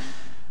exception.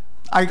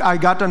 I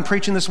got done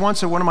preaching this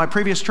once at one of my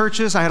previous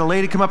churches. I had a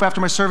lady come up after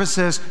my service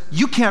and says,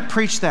 you can't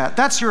preach that.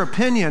 That's your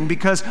opinion,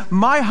 because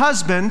my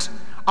husband,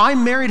 I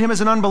married him as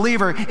an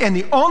unbeliever, and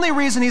the only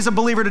reason he's a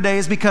believer today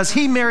is because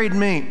he married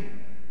me.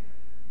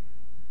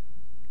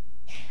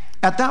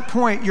 At that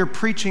point, you're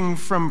preaching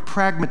from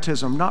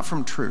pragmatism, not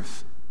from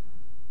truth.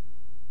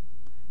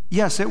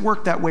 Yes, it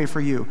worked that way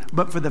for you,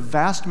 but for the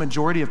vast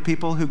majority of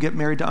people who get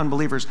married to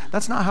unbelievers,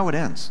 that's not how it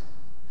ends.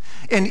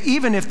 And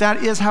even if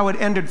that is how it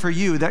ended for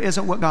you, that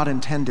isn't what God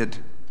intended.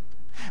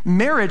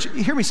 Marriage,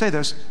 hear me say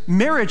this,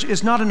 marriage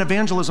is not an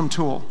evangelism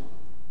tool.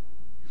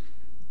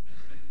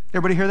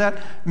 Everybody hear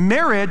that?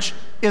 Marriage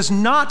is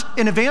not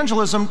an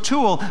evangelism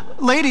tool.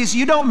 Ladies,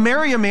 you don't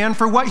marry a man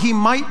for what he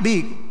might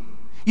be.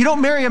 You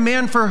don't marry a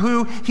man for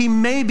who he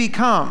may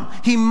become.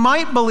 He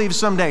might believe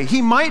someday.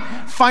 He might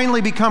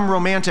finally become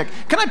romantic.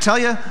 Can I tell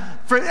you,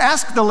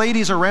 ask the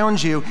ladies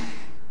around you,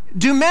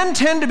 do men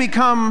tend to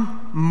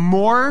become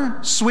more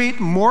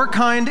sweet, more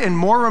kind, and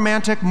more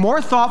romantic,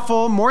 more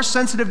thoughtful, more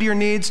sensitive to your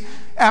needs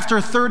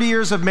after 30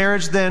 years of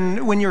marriage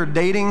than when you're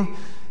dating?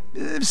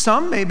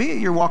 Some, maybe,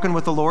 you're walking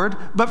with the Lord.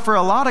 But for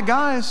a lot of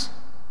guys,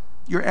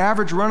 your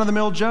average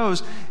run-of-the-mill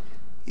Joes,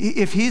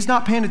 if he's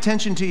not paying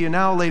attention to you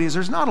now, ladies,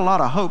 there's not a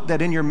lot of hope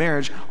that in your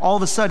marriage, all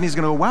of a sudden he's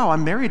going to go, wow,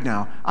 I'm married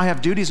now. I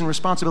have duties and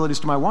responsibilities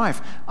to my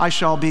wife. I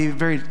shall be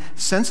very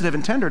sensitive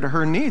and tender to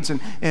her needs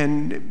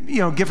and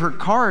give her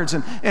cards.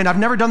 And I've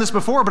never done this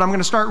before, but I'm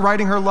going to start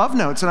writing her love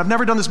notes. And I've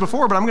never done this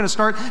before, but I'm going to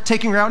start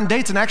taking her out on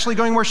dates and actually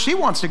going where she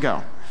wants to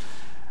go.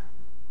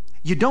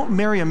 You don't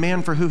marry a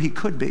man for who he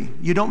could be.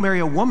 You don't marry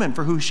a woman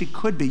for who she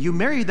could be. You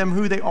marry them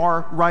who they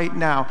are right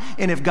now.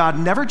 And if God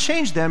never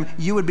changed them,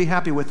 you would be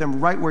happy with them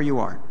right where you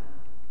are.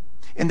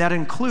 And that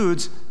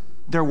includes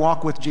their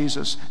walk with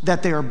Jesus,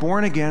 that they are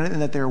born again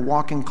and that they are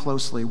walking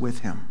closely with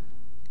him.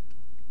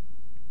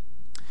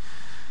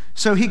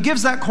 So he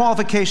gives that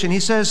qualification. He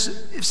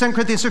says, 2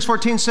 Corinthians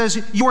 6:14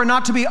 says, you are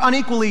not to be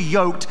unequally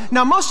yoked.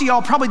 Now, most of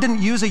y'all probably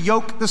didn't use a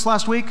yoke this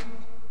last week.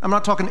 I'm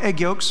not talking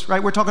egg yolks,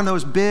 right? We're talking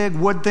those big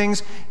wood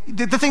things.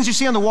 The things you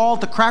see on the wall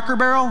at the Cracker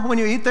Barrel when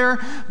you eat there.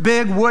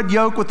 Big wood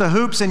yoke with the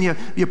hoops, and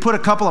you put a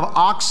couple of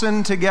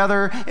oxen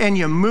together and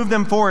you move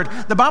them forward.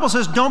 The Bible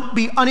says don't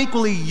be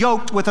unequally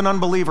yoked with an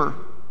unbeliever.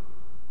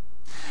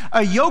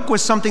 A yoke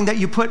was something that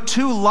you put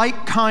two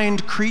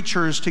like-kind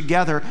creatures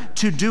together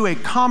to do a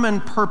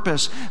common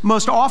purpose,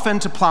 most often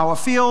to plow a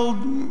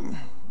field,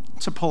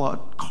 to pull a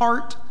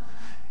cart.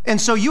 And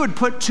so you would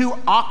put two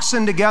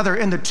oxen together,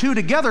 and the two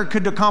together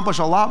could accomplish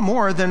a lot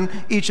more than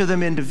each of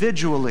them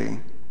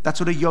individually.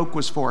 That's what a yoke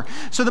was for.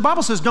 So the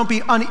Bible says don't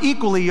be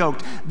unequally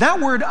yoked. That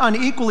word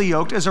unequally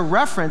yoked is a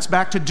reference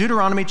back to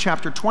Deuteronomy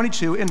chapter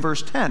 22 in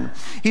verse 10.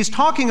 He's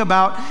talking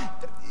about,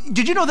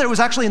 did you know that it was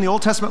actually in the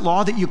Old Testament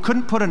law that you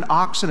couldn't put an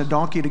ox and a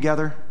donkey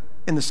together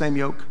in the same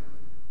yoke?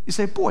 You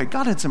say, boy,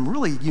 God had some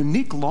really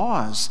unique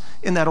laws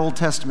in that Old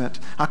Testament.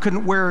 I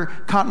couldn't wear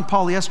cotton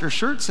polyester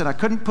shirts, and I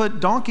couldn't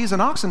put donkeys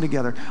and oxen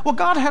together. Well,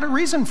 God had a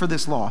reason for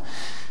this law.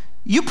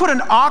 You put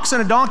an ox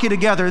and a donkey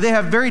together, they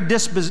have very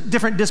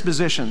different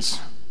dispositions.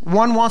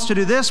 One wants to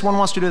do this, one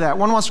wants to do that.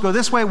 One wants to go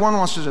this way, one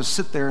wants to just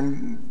sit there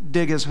and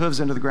dig his hooves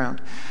into the ground.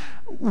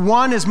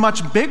 One is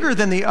much bigger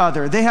than the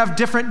other. They have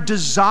different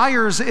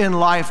desires in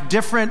life,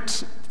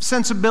 different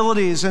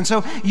sensibilities. And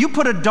so you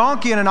put a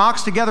donkey and an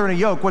ox together in a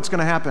yoke, what's going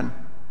to happen?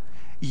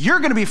 You're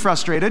going to be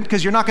frustrated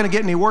because you're not going to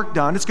get any work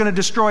done. It's going to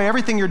destroy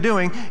everything you're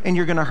doing, and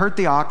you're going to hurt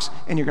the ox,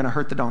 and you're going to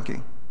hurt the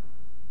donkey.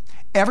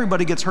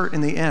 Everybody gets hurt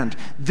in the end.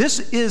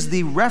 This is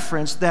the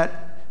reference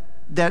that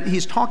that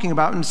he's talking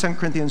about in 2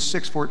 Corinthians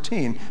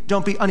 6:14.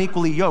 Don't be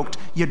unequally yoked.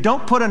 You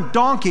don't put a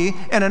donkey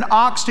and an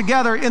ox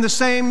together in the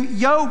same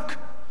yoke.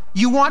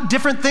 You want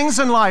different things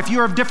in life.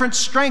 You have different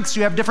strengths.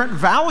 You have different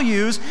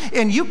values,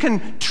 and you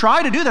can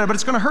try to do that, but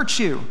it's going to hurt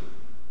you.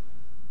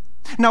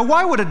 Now,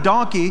 why would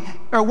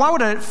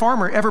a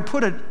farmer ever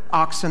put an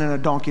oxen and a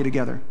donkey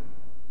together?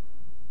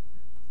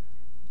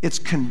 It's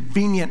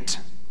convenient.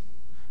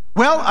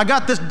 Well, I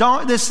got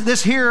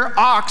this here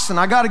ox, and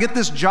I got to get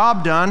this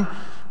job done.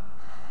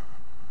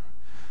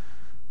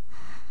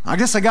 I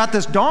guess I got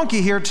this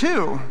donkey here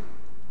too.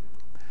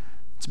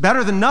 It's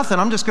better than nothing.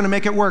 I'm just going to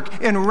make it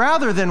work. And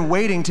rather than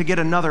waiting to get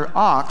another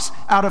ox,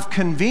 out of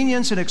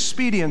convenience and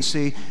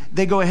expediency,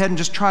 they go ahead and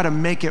just try to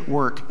make it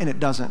work, and it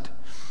doesn't.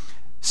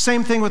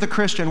 Same thing with a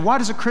Christian. Why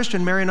does a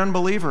Christian marry an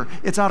unbeliever?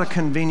 It's out of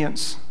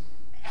convenience.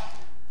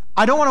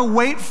 I don't want to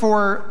wait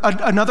for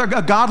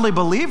a godly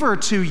believer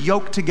to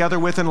yoke together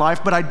with in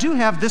life, but I do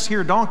have this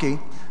here donkey.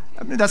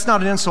 I mean, that's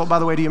not an insult, by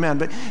the way, to you men,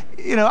 but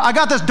I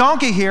got this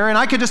donkey here, and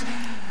I could just,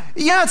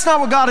 it's not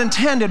what God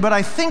intended, but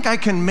I think I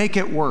can make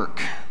it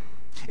work.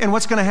 And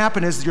what's going to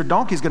happen is your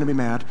donkey's going to be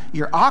mad,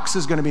 your ox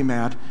is going to be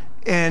mad,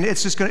 and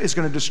it's going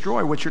to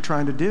destroy what you're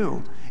trying to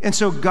do. And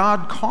so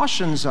God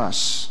cautions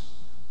us.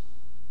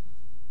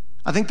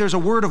 I think there's a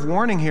word of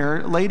warning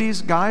here.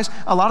 Ladies, guys,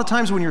 a lot of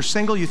times when you're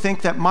single, you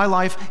think that my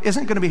life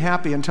isn't going to be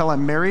happy until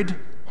I'm married.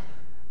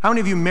 How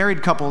many of you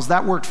married couples,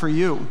 that worked for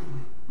you?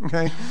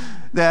 Okay?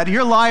 That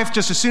your life,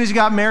 just as soon as you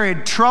got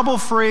married,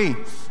 trouble-free,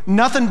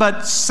 nothing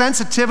but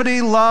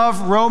sensitivity,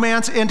 love,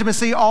 romance,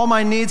 intimacy, all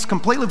my needs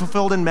completely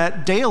fulfilled and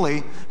met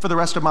daily for the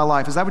rest of my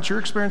life. Is that what you're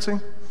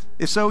experiencing?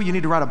 If so, you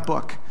need to write a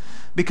book,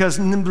 because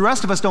the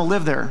rest of us don't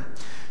live there.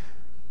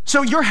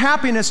 So your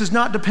happiness is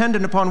not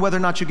dependent upon whether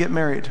or not you get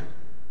married.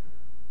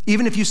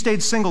 Even if you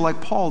stayed single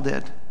like Paul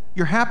did,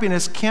 your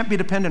happiness can't be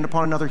dependent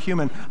upon another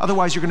human.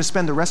 Otherwise, you're going to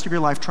spend the rest of your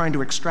life trying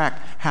to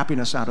extract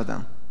happiness out of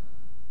them.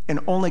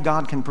 And only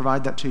God can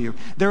provide that to you.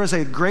 There is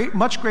a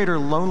much greater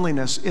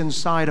loneliness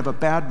inside of a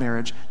bad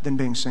marriage than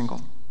being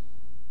single.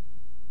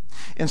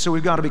 And so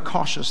we've got to be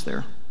cautious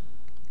there.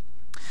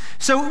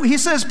 So he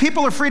says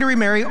people are free to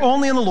remarry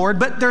only in the Lord,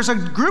 but there's a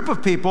group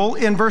of people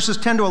in verses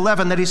 10 to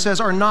 11 that he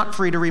says are not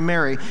free to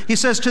remarry. He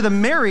says, to the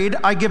married,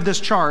 I give this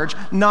charge,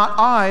 not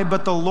I,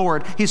 but the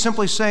Lord. He's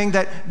simply saying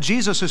that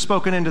Jesus has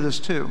spoken into this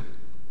too.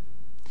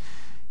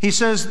 He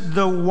says,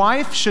 the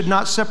wife should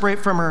not separate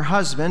from her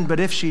husband, but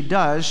if she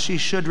does, she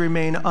should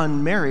remain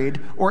unmarried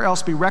or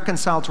else be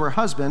reconciled to her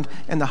husband,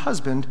 and the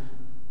husband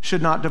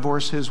should not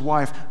divorce his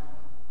wife.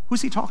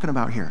 Who's he talking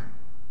about here?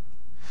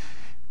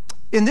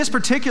 In this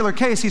particular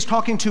case, he's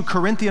talking to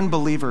Corinthian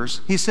believers.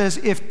 He says,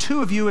 if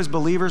two of you as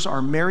believers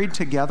are married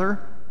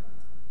together,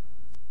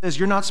 he says,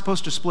 you're not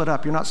supposed to split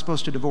up. You're not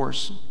supposed to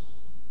divorce.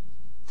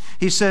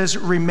 He says,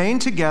 remain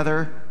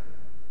together,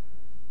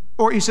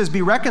 or he says,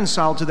 be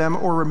reconciled to them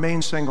or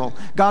remain single.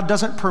 God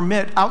doesn't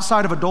permit,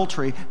 outside of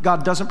adultery,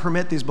 God doesn't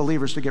permit these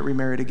believers to get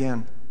remarried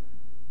again.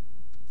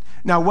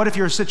 Now, what if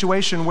you're in a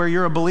situation where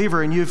you're a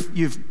believer and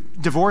you've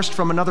divorced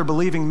from another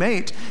believing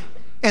mate,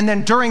 and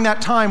then during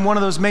that time, one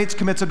of those mates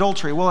commits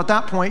adultery? Well, at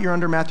that point, you're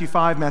under Matthew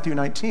 5, Matthew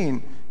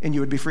 19, and you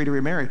would be free to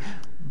remarry.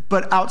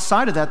 But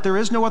outside of that, there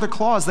is no other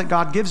clause that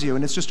God gives you,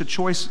 and it's just a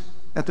choice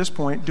at this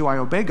point. Do I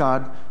obey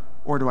God,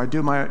 or do I do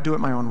it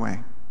my own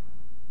way?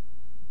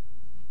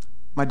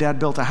 My dad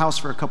built a house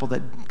for a couple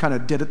that kind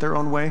of did it their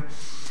own way.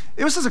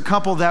 It was just a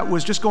couple that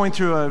was just going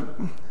through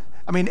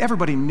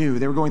everybody knew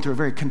they were going through a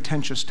very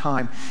contentious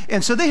time.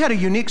 And so they had a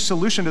unique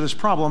solution to this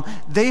problem.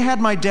 They had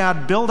my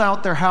dad build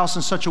out their house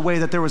in such a way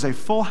that there was a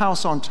full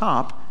house on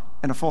top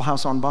and a full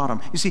house on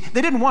bottom. You see,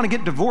 they didn't want to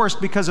get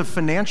divorced because of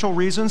financial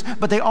reasons,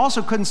 but they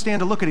also couldn't stand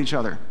to look at each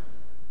other.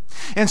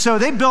 And so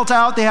they built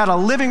out, they had a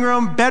living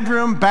room,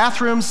 bedroom,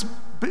 bathrooms,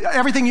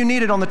 everything you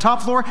needed on the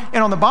top floor,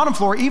 and on the bottom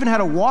floor even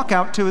had a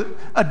walkout to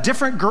a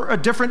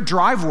different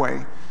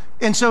driveway.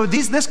 And so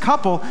this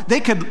couple,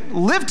 they could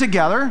live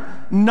together,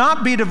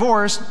 not be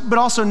divorced, but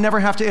also never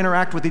have to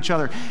interact with each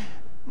other.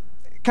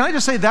 Can I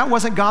just say that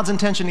wasn't God's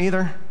intention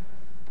either?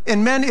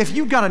 And men, if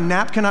you've got a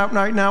napkin out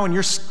right now and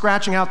you're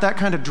scratching out that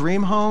kind of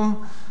dream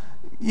home,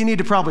 you need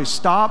to probably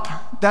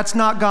stop. That's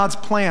not God's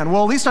plan.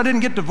 Well, at least I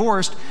didn't get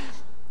divorced.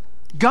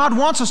 God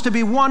wants us to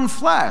be one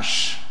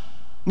flesh,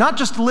 not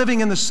just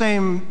living in the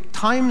same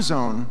time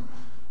zone,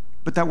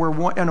 but that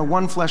we're in a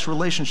one flesh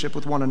relationship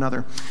with one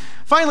another.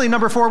 Finally,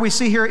 number 4, we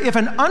see here, if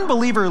an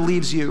unbeliever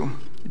leaves you,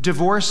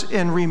 divorce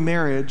and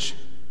remarriage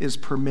is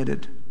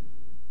permitted.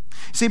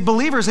 See,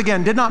 believers,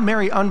 again, did not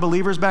marry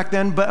unbelievers back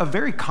then, but a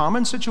very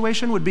common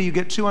situation would be you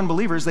get two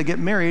unbelievers, they get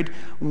married,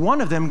 one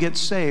of them gets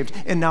saved,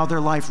 and now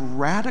their life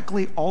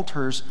radically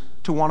alters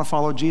to want to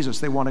follow Jesus.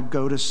 They want to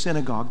go to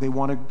synagogue. They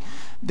want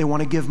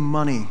to give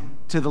money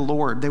to the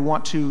Lord. They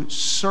want to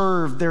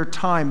serve their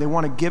time. They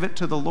want to give it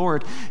to the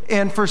Lord.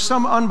 And for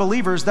some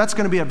unbelievers, that's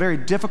going to be a very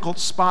difficult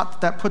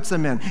spot that puts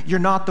them in. You're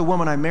not the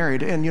woman I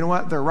married. And you know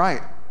what? They're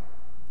right.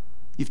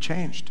 You've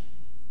changed.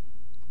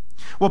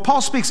 Well, Paul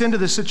speaks into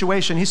this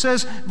situation. He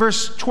says,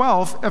 verse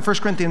 12 of 1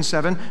 Corinthians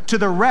 7, to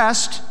the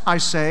rest, I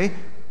say,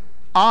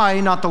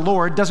 I, not the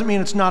Lord, doesn't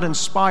mean it's not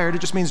inspired.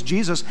 It just means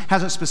Jesus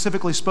hasn't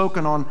specifically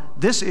spoken on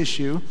this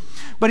issue.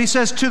 But he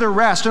says to the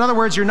rest. In other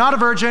words, you're not a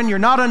virgin, you're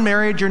not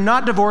unmarried, you're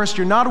not divorced,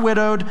 you're not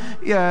widowed.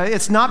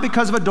 It's not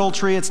because of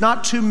adultery. It's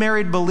not two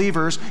married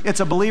believers. It's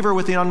a believer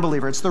with the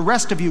unbeliever. It's the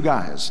rest of you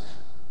guys,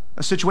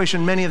 a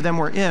situation many of them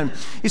were in.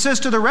 He says,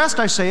 to the rest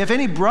I say, if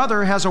any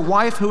brother has a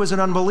wife who is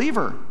an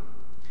unbeliever,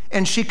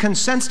 and she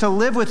consents to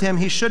live with him,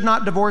 he should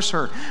not divorce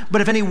her.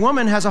 But if any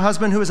woman has a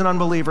husband who is an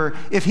unbeliever,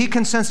 if he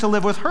consents to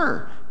live with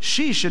her,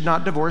 she should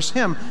not divorce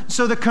him.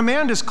 So the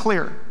command is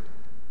clear.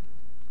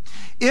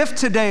 If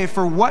today,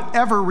 for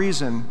whatever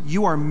reason,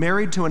 you are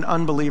married to an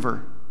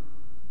unbeliever,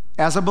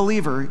 as a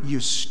believer,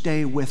 you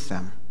stay with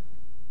them.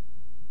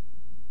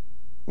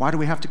 Why do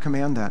we have to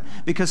command that?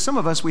 Because some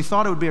of us, we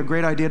thought it would be a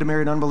great idea to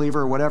marry an unbeliever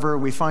or whatever.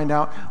 We find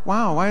out,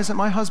 wow, why isn't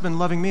my husband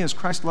loving me as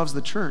Christ loves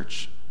the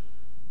church?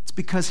 It's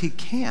because he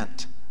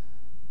can't.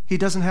 He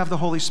doesn't have the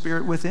Holy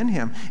Spirit within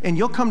him. And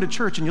you'll come to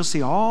church and you'll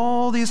see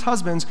all these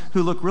husbands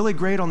who look really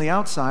great on the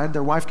outside.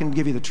 Their wife can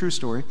give you the true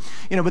story.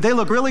 But they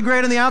look really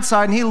great on the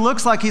outside, and he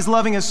looks like he's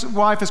loving his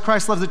wife as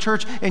Christ loves the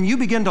church. And you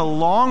begin to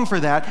long for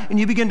that, and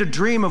you begin to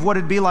dream of what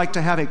it'd be like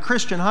to have a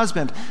Christian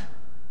husband.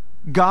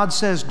 God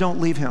says, don't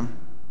leave him.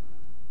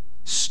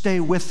 Stay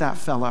with that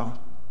fellow.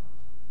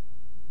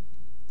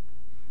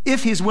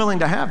 If he's willing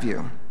to have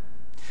you.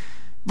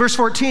 Verse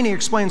 14, he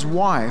explains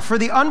why. For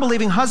the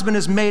unbelieving husband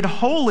is made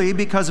holy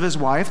because of his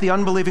wife. The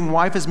unbelieving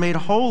wife is made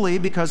holy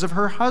because of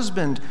her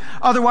husband.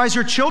 Otherwise,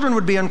 your children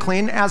would be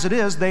unclean. As it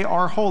is, they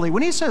are holy.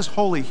 When he says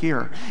holy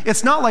here,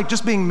 it's not like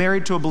just being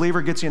married to a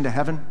believer gets you into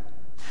heaven.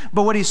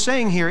 But what he's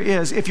saying here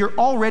is, if you're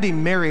already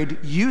married,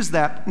 use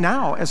that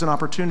now as an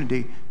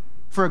opportunity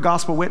for a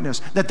gospel witness,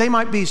 that they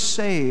might be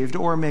saved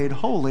or made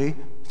holy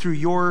through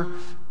your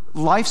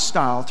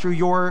lifestyle, through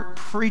your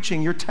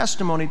preaching, your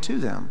testimony to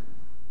them.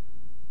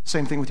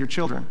 Same thing with your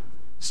children.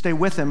 Stay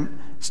with them.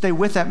 Stay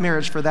with that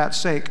marriage for that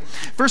sake.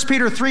 1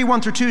 Peter 3,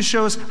 1-2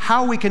 shows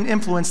how we can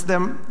influence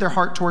them, their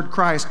heart toward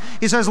Christ.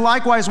 He says,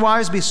 likewise,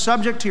 wives, be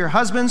subject to your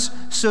husbands,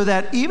 so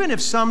that even if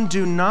some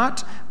do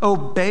not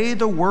obey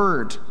the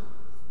word,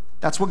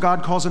 that's what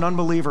God calls an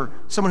unbeliever,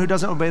 someone who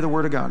doesn't obey the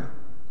word of God,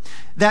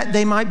 that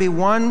they might be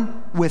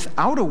won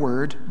without a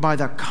word by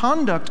the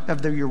conduct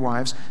of your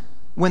wives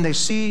when they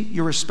see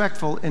your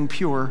respectful and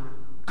pure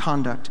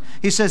conduct.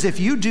 He says, if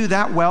you do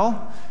that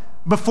well,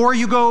 before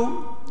you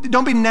go,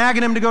 don't be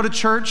nagging him to go to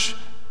church.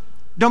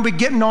 Don't be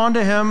getting on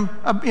to him,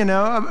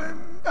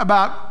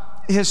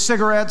 about his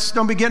cigarettes.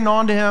 Don't be getting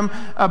on to him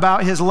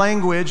about his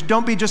language.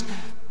 Don't be just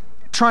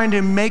trying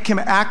to make him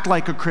act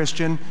like a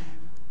Christian.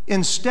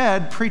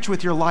 Instead, preach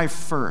with your life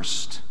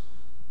first.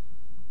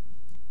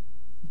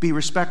 Be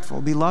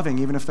respectful, be loving,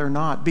 even if they're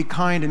not. Be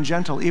kind and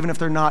gentle, even if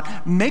they're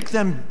not. Make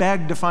them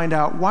beg to find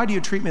out, why do you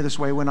treat me this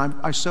way when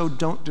I so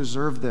don't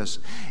deserve this?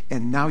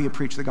 And now you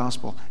preach the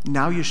gospel.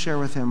 Now you share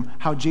with him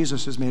how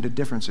Jesus has made a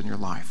difference in your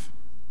life.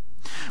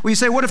 Well, you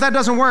say, what if that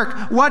doesn't work?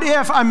 What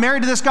if I'm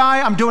married to this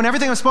guy, I'm doing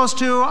everything I'm supposed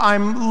to,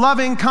 I'm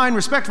loving, kind,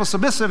 respectful,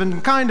 submissive,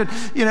 and kind,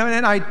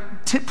 and I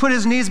put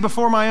his needs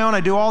before my own,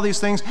 I do all these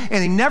things,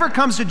 and he never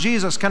comes to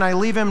Jesus. Can I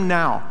leave him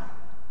now?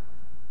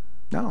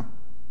 No,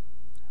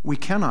 we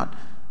cannot.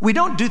 We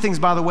don't do things,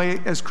 by the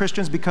way, as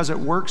Christians because it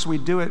works. We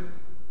do it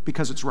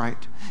because it's right.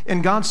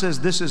 And God says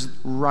this is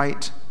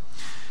right.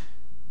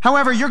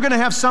 However, you're going to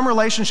have some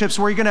relationships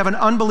where you're going to have an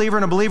unbeliever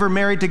and a believer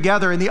married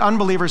together, and the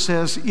unbeliever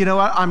says, you know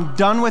what, I'm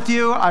done with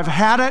you. I've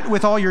had it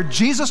with all your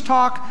Jesus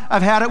talk.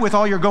 I've had it with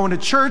all your going to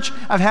church.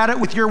 I've had it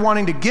with your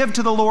wanting to give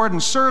to the Lord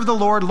and serve the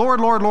Lord.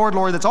 Lord, Lord, Lord,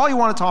 Lord. That's all you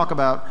want to talk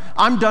about.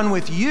 I'm done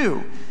with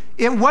you.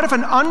 What if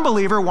an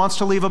unbeliever wants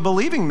to leave a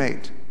believing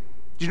mate?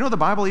 Do you know the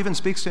Bible even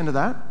speaks into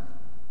that?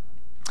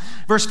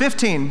 Verse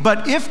 15,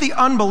 but if the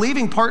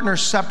unbelieving partner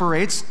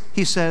separates,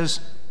 he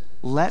says,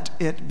 let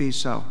it be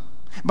so.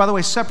 By the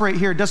way, separate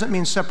here doesn't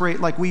mean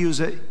separate like we use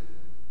it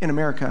in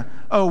America.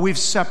 Oh, we've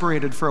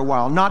separated for a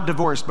while. Not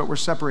divorced, but we're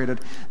separated.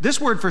 This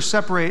word for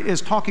separate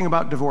is talking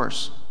about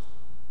divorce.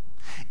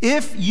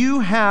 If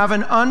you have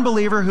an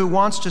unbeliever who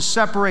wants to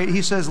separate,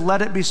 he says,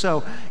 let it be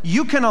so.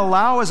 You can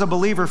allow as a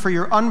believer for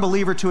your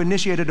unbeliever to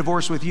initiate a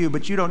divorce with you,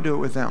 but you don't do it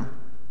with them,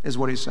 is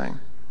what he's saying.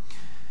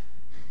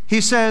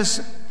 He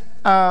says,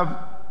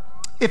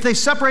 if they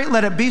separate,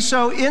 let it be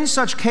so. In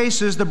such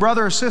cases, the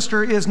brother or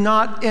sister is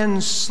not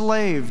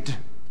enslaved.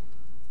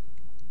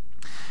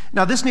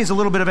 Now, this needs a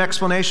little bit of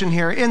explanation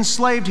here.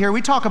 Enslaved here,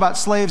 we talk about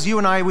slaves. You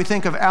and I, we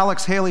think of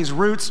Alex Haley's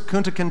Roots,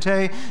 Kunta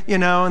Kinte,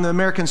 in the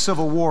American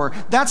Civil War.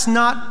 That's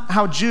not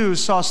how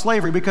Jews saw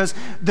slavery, because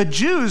the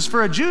Jews,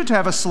 for a Jew to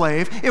have a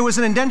slave, it was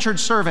an indentured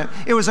servant.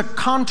 It was a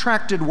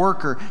contracted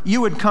worker. You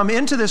would come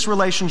into this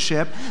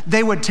relationship.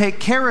 They would take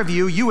care of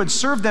you. You would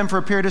serve them for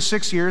a period of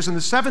 6 years. In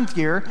the 7th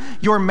year,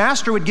 your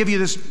master would give you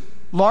this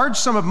large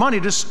sum of money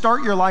to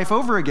start your life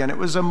over again. It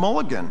was a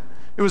mulligan.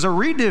 It was a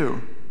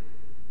redo.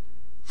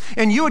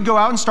 And you would go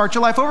out and start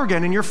your life over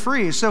again, and you're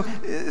free. So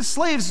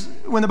slaves,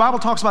 when the Bible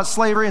talks about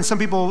slavery, and some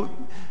people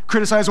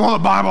criticize, well, the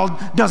Bible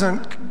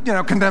doesn't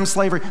condemn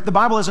slavery. The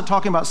Bible isn't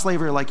talking about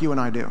slavery like you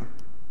and I do.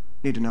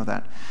 Need to know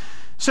that.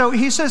 So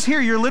he says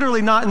here, you're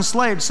literally not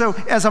enslaved. So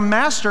as a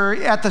master,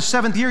 at the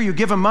 7th year, you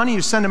give them money,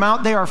 you send them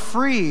out, they are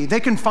free.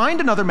 They can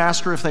find another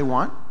master if they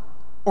want,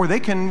 or they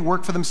can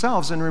work for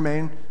themselves and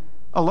remain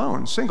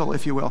alone, single,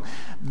 if you will.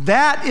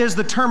 That is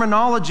the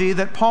terminology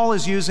that Paul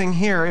is using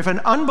here. If an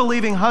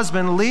unbelieving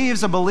husband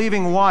leaves a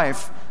believing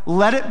wife,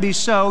 let it be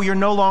so. You're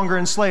no longer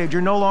enslaved.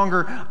 You're no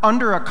longer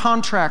under a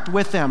contract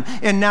with them.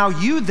 And now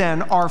you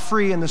then are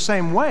free in the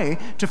same way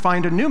to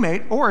find a new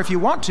mate, or if you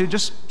want to,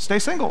 just stay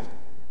single.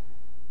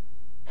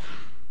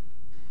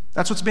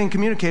 That's what's being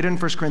communicated in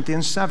 1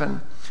 Corinthians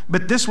 7.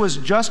 But this was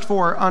just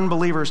for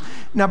unbelievers.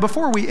 Now,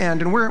 before we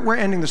end, and we're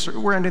ending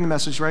the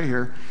message right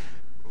here,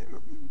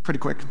 pretty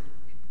quick.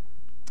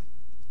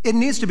 It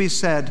needs to be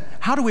said,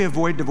 how do we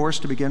avoid divorce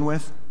to begin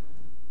with?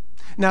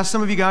 Now,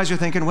 some of you guys are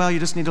thinking, well, you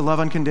just need to love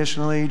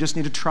unconditionally, you just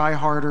need to try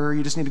harder,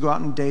 you just need to go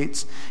out on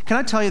dates. Can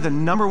I tell you the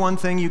number one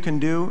thing you can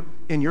do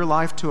in your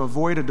life to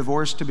avoid a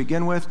divorce to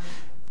begin with?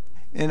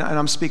 And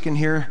I'm speaking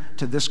here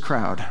to this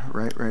crowd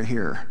right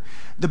here.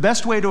 The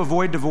best way to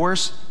avoid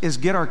divorce is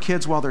get our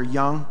kids while they're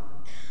young.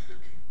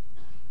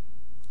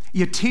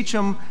 You teach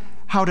them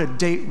how to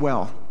date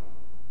well.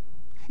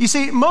 You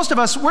see, most of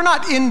us, we're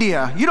not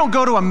India. You don't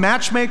go to a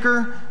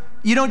matchmaker.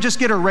 You don't just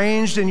get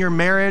arranged in your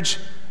marriage.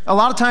 A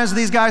lot of times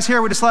these guys here,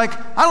 we're just like,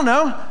 I don't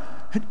know,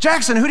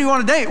 Jackson, who do you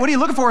want to date? What are you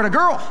looking for in a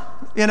girl?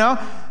 You know?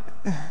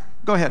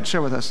 Go ahead,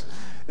 share with us.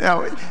 You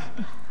know,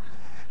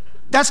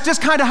 that's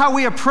just kind of how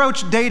we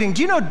approach dating.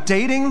 Do you know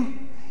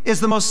dating is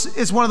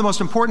one of the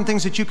most important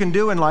things that you can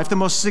do in life? The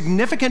most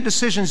significant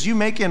decisions you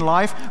make in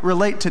life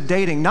relate to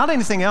dating, not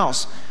anything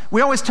else.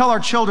 We always tell our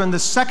children the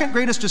second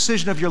greatest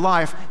decision of your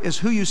life is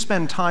who you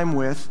spend time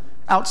with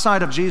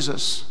outside of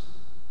Jesus.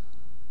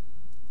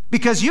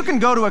 Because you can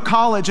go to a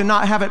college and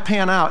not have it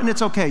pan out, and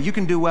it's okay, you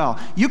can do well.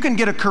 You can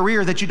get a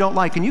career that you don't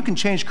like, and you can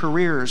change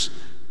careers.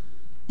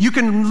 You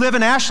can live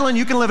in Ashland,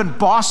 you can live in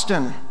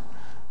Boston.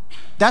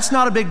 That's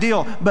not a big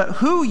deal. But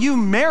who you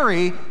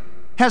marry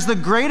has the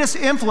greatest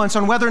influence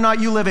on whether or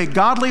not you live a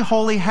godly,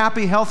 holy,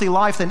 happy, healthy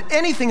life than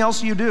anything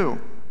else you do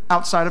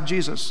outside of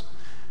Jesus.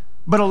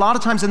 But a lot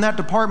of times in that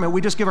department,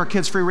 we just give our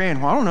kids free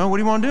rein. Well, I don't know, what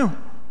do you want to do?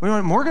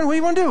 Morgan, what do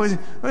you want to do?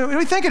 What are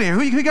you thinking here?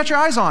 Who you got your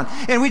eyes on?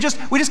 And we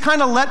just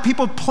kind of let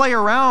people play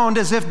around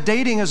as if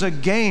dating is a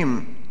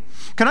game.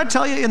 Can I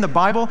tell you, in the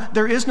Bible,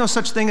 there is no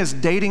such thing as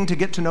dating to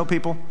get to know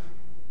people.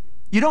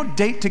 You don't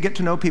date to get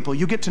to know people.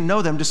 You get to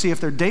know them to see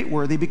if they're date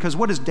worthy, because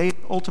what is date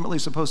ultimately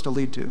supposed to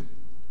lead to?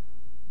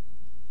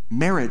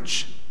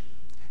 Marriage.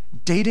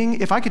 Dating,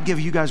 if I could give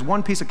you guys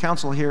one piece of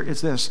counsel here, it's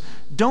this.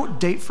 Don't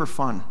date for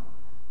fun.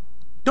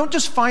 Don't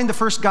just find the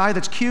first guy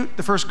that's cute,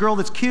 the first girl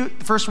that's cute,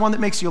 the first one that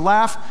makes you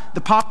laugh,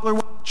 the popular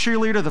one,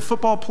 cheerleader, the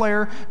football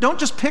player. Don't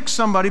just pick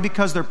somebody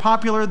because they're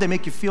popular, they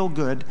make you feel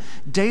good.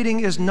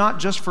 Dating is not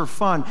just for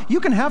fun. You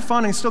can have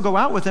fun and still go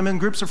out with them in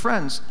groups of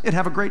friends and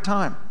have a great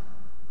time.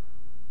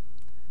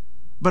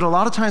 But a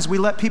lot of times we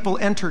let people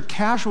enter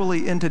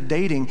casually into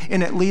dating,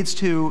 and it leads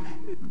to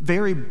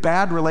very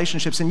bad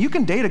relationships. And you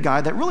can date a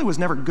guy that really was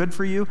never good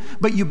for you,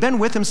 but you've been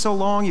with him so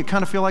long, you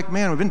kind of feel like,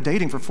 man, we've been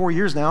dating for 4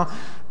 years now,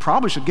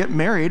 probably should get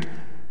married.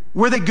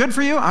 Were they good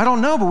for you? I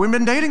don't know, but we've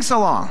been dating so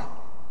long.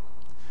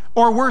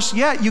 Or worse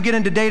yet, you get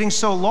into dating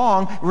so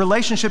long,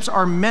 relationships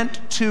are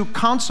meant to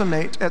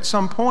consummate at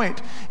some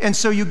point. And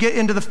so you get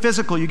into the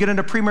physical, you get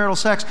into premarital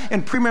sex,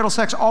 and premarital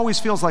sex always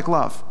feels like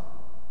love.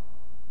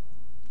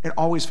 It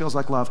always feels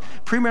like love.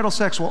 Premarital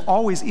sex will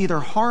always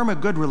either harm a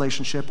good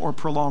relationship or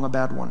prolong a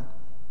bad one.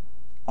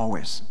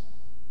 Always.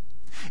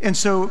 And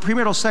so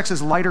premarital sex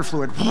is lighter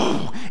fluid,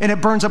 and it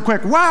burns up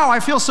quick. Wow, I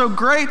feel so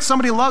great.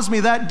 Somebody loves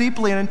me that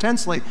deeply and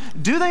intensely.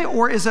 Do they,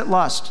 or is it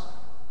lust?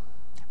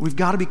 We've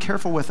got to be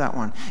careful with that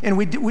one.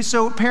 And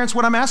so parents,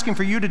 what I'm asking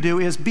for you to do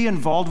is be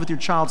involved with your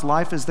child's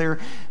life as they're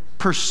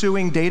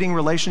pursuing dating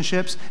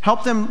relationships.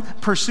 Help them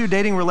pursue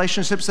dating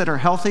relationships that are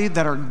healthy,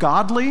 that are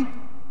godly,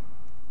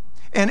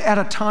 and at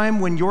a time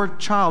when your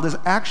child is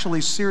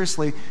actually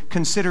seriously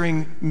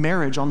considering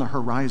marriage on the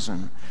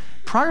horizon.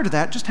 Prior to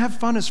that, just have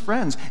fun as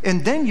friends.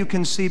 And then you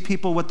can see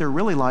people what they're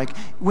really like.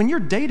 When you're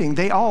dating,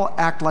 they all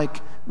act like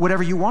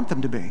whatever you want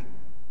them to be.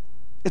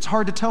 It's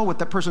hard to tell what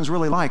that person's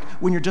really like.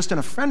 When you're just in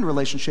a friend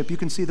relationship, you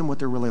can see them what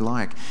they're really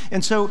like.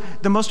 And so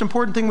the most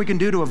important thing we can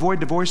do to avoid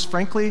divorce,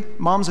 frankly,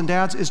 moms and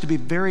dads, is to be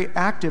very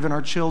active in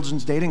our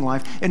children's dating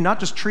life and not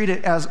just treat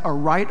it as a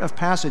rite of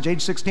passage.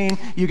 Age 16,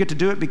 you get to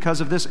do it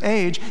because of this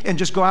age, and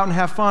just go out and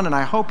have fun, and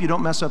I hope you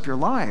don't mess up your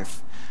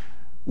life.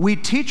 We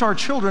teach our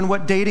children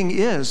what dating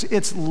is.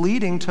 It's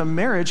leading to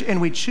marriage, and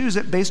we choose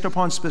it based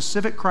upon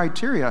specific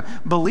criteria.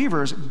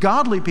 Believers,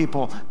 godly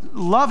people,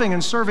 loving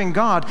and serving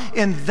God,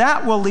 and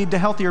that will lead to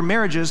healthier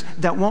marriages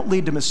that won't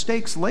lead to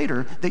mistakes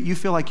later that you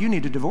feel like you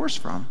need to divorce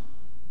from.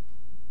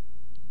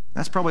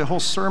 That's probably a whole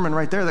sermon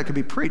right there that could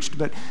be preached,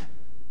 but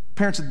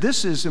parents,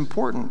 this is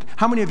important.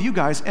 How many of you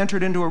guys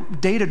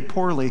dated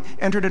poorly,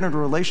 entered into a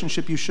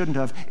relationship you shouldn't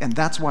have, and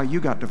that's why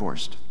you got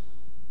divorced?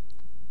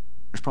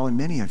 There's probably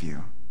many of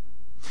you.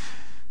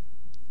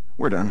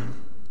 We're done.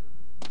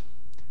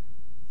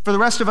 For the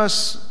rest of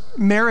us,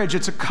 marriage,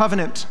 it's a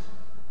covenant,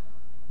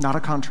 not a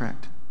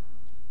contract.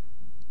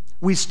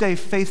 We stay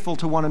faithful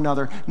to one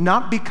another,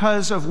 not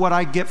because of what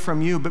I get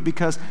from you, but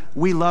because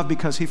we love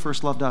because he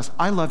first loved us.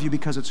 I love you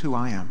because it's who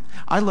I am.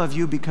 I love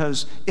you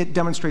because it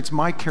demonstrates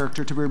my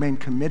character to remain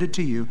committed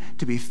to you,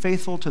 to be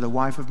faithful to the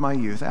wife of my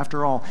youth.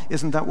 After all,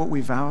 isn't that what we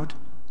vowed?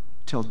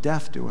 Till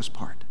death do us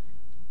part.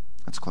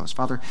 Let's close.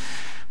 Father,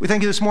 we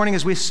thank you this morning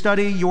as we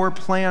study your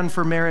plan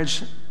for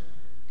marriage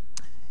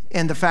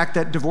and the fact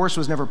that divorce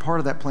was never part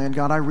of that plan.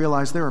 God, I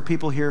realize there are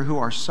people here who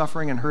are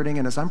suffering and hurting,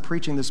 and as I'm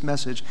preaching this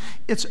message,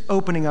 it's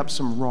opening up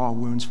some raw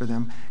wounds for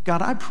them.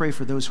 God, I pray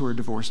for those who are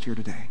divorced here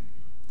today,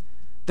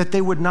 that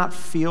they would not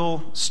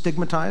feel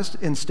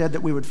stigmatized, instead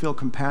that we would feel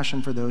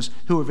compassion for those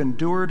who have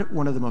endured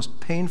one of the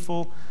most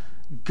painful,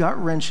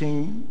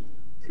 gut-wrenching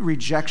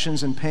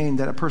rejections and pain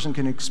that a person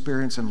can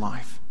experience in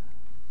life.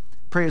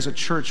 Pray as a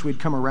church we'd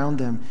come around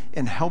them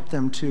and help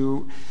them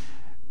to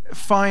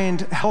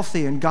find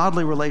healthy and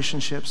godly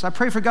relationships. I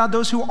pray for, God,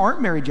 those who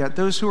aren't married yet,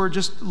 those who are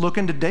just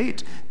looking to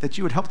date, that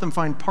you would help them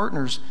find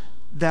partners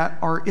that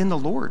are in the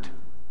Lord.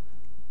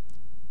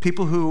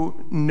 People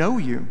who know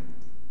you,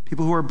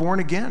 people who are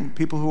born again,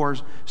 people who are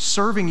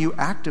serving you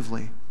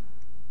actively.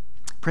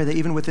 Pray that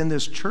even within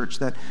this church,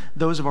 that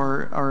those of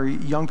our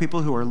young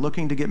people who are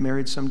looking to get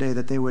married someday,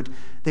 that they would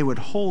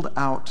hold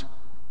out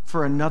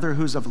for another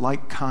who's of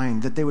like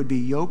kind, that they would be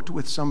yoked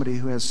with somebody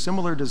who has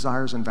similar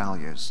desires and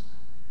values,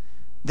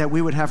 that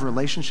we would have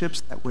relationships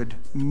that would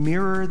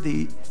mirror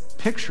the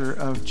picture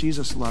of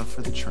Jesus' love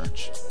for the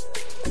church.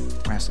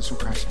 I ask this in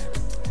Christ's name.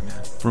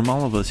 Amen. From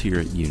all of us here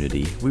at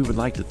Unity, we would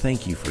like to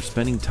thank you for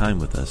spending time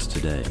with us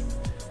today.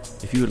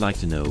 If you would like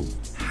to know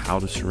how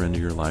to surrender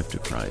your life to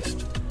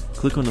Christ,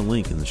 click on the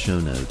link in the show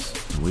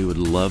notes, and we would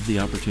love the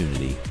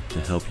opportunity to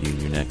help you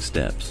in your next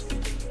steps.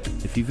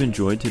 If you've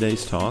enjoyed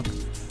today's talk,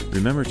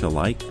 remember to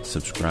like,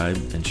 subscribe,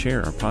 and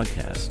share our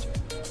podcast.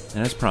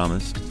 And as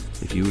promised,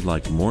 if you would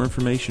like more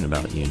information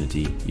about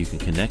Unity, you can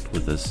connect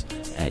with us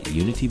at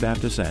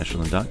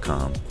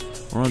unitybaptistashland.com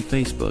or on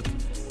Facebook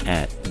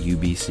at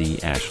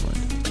UBC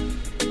Ashland.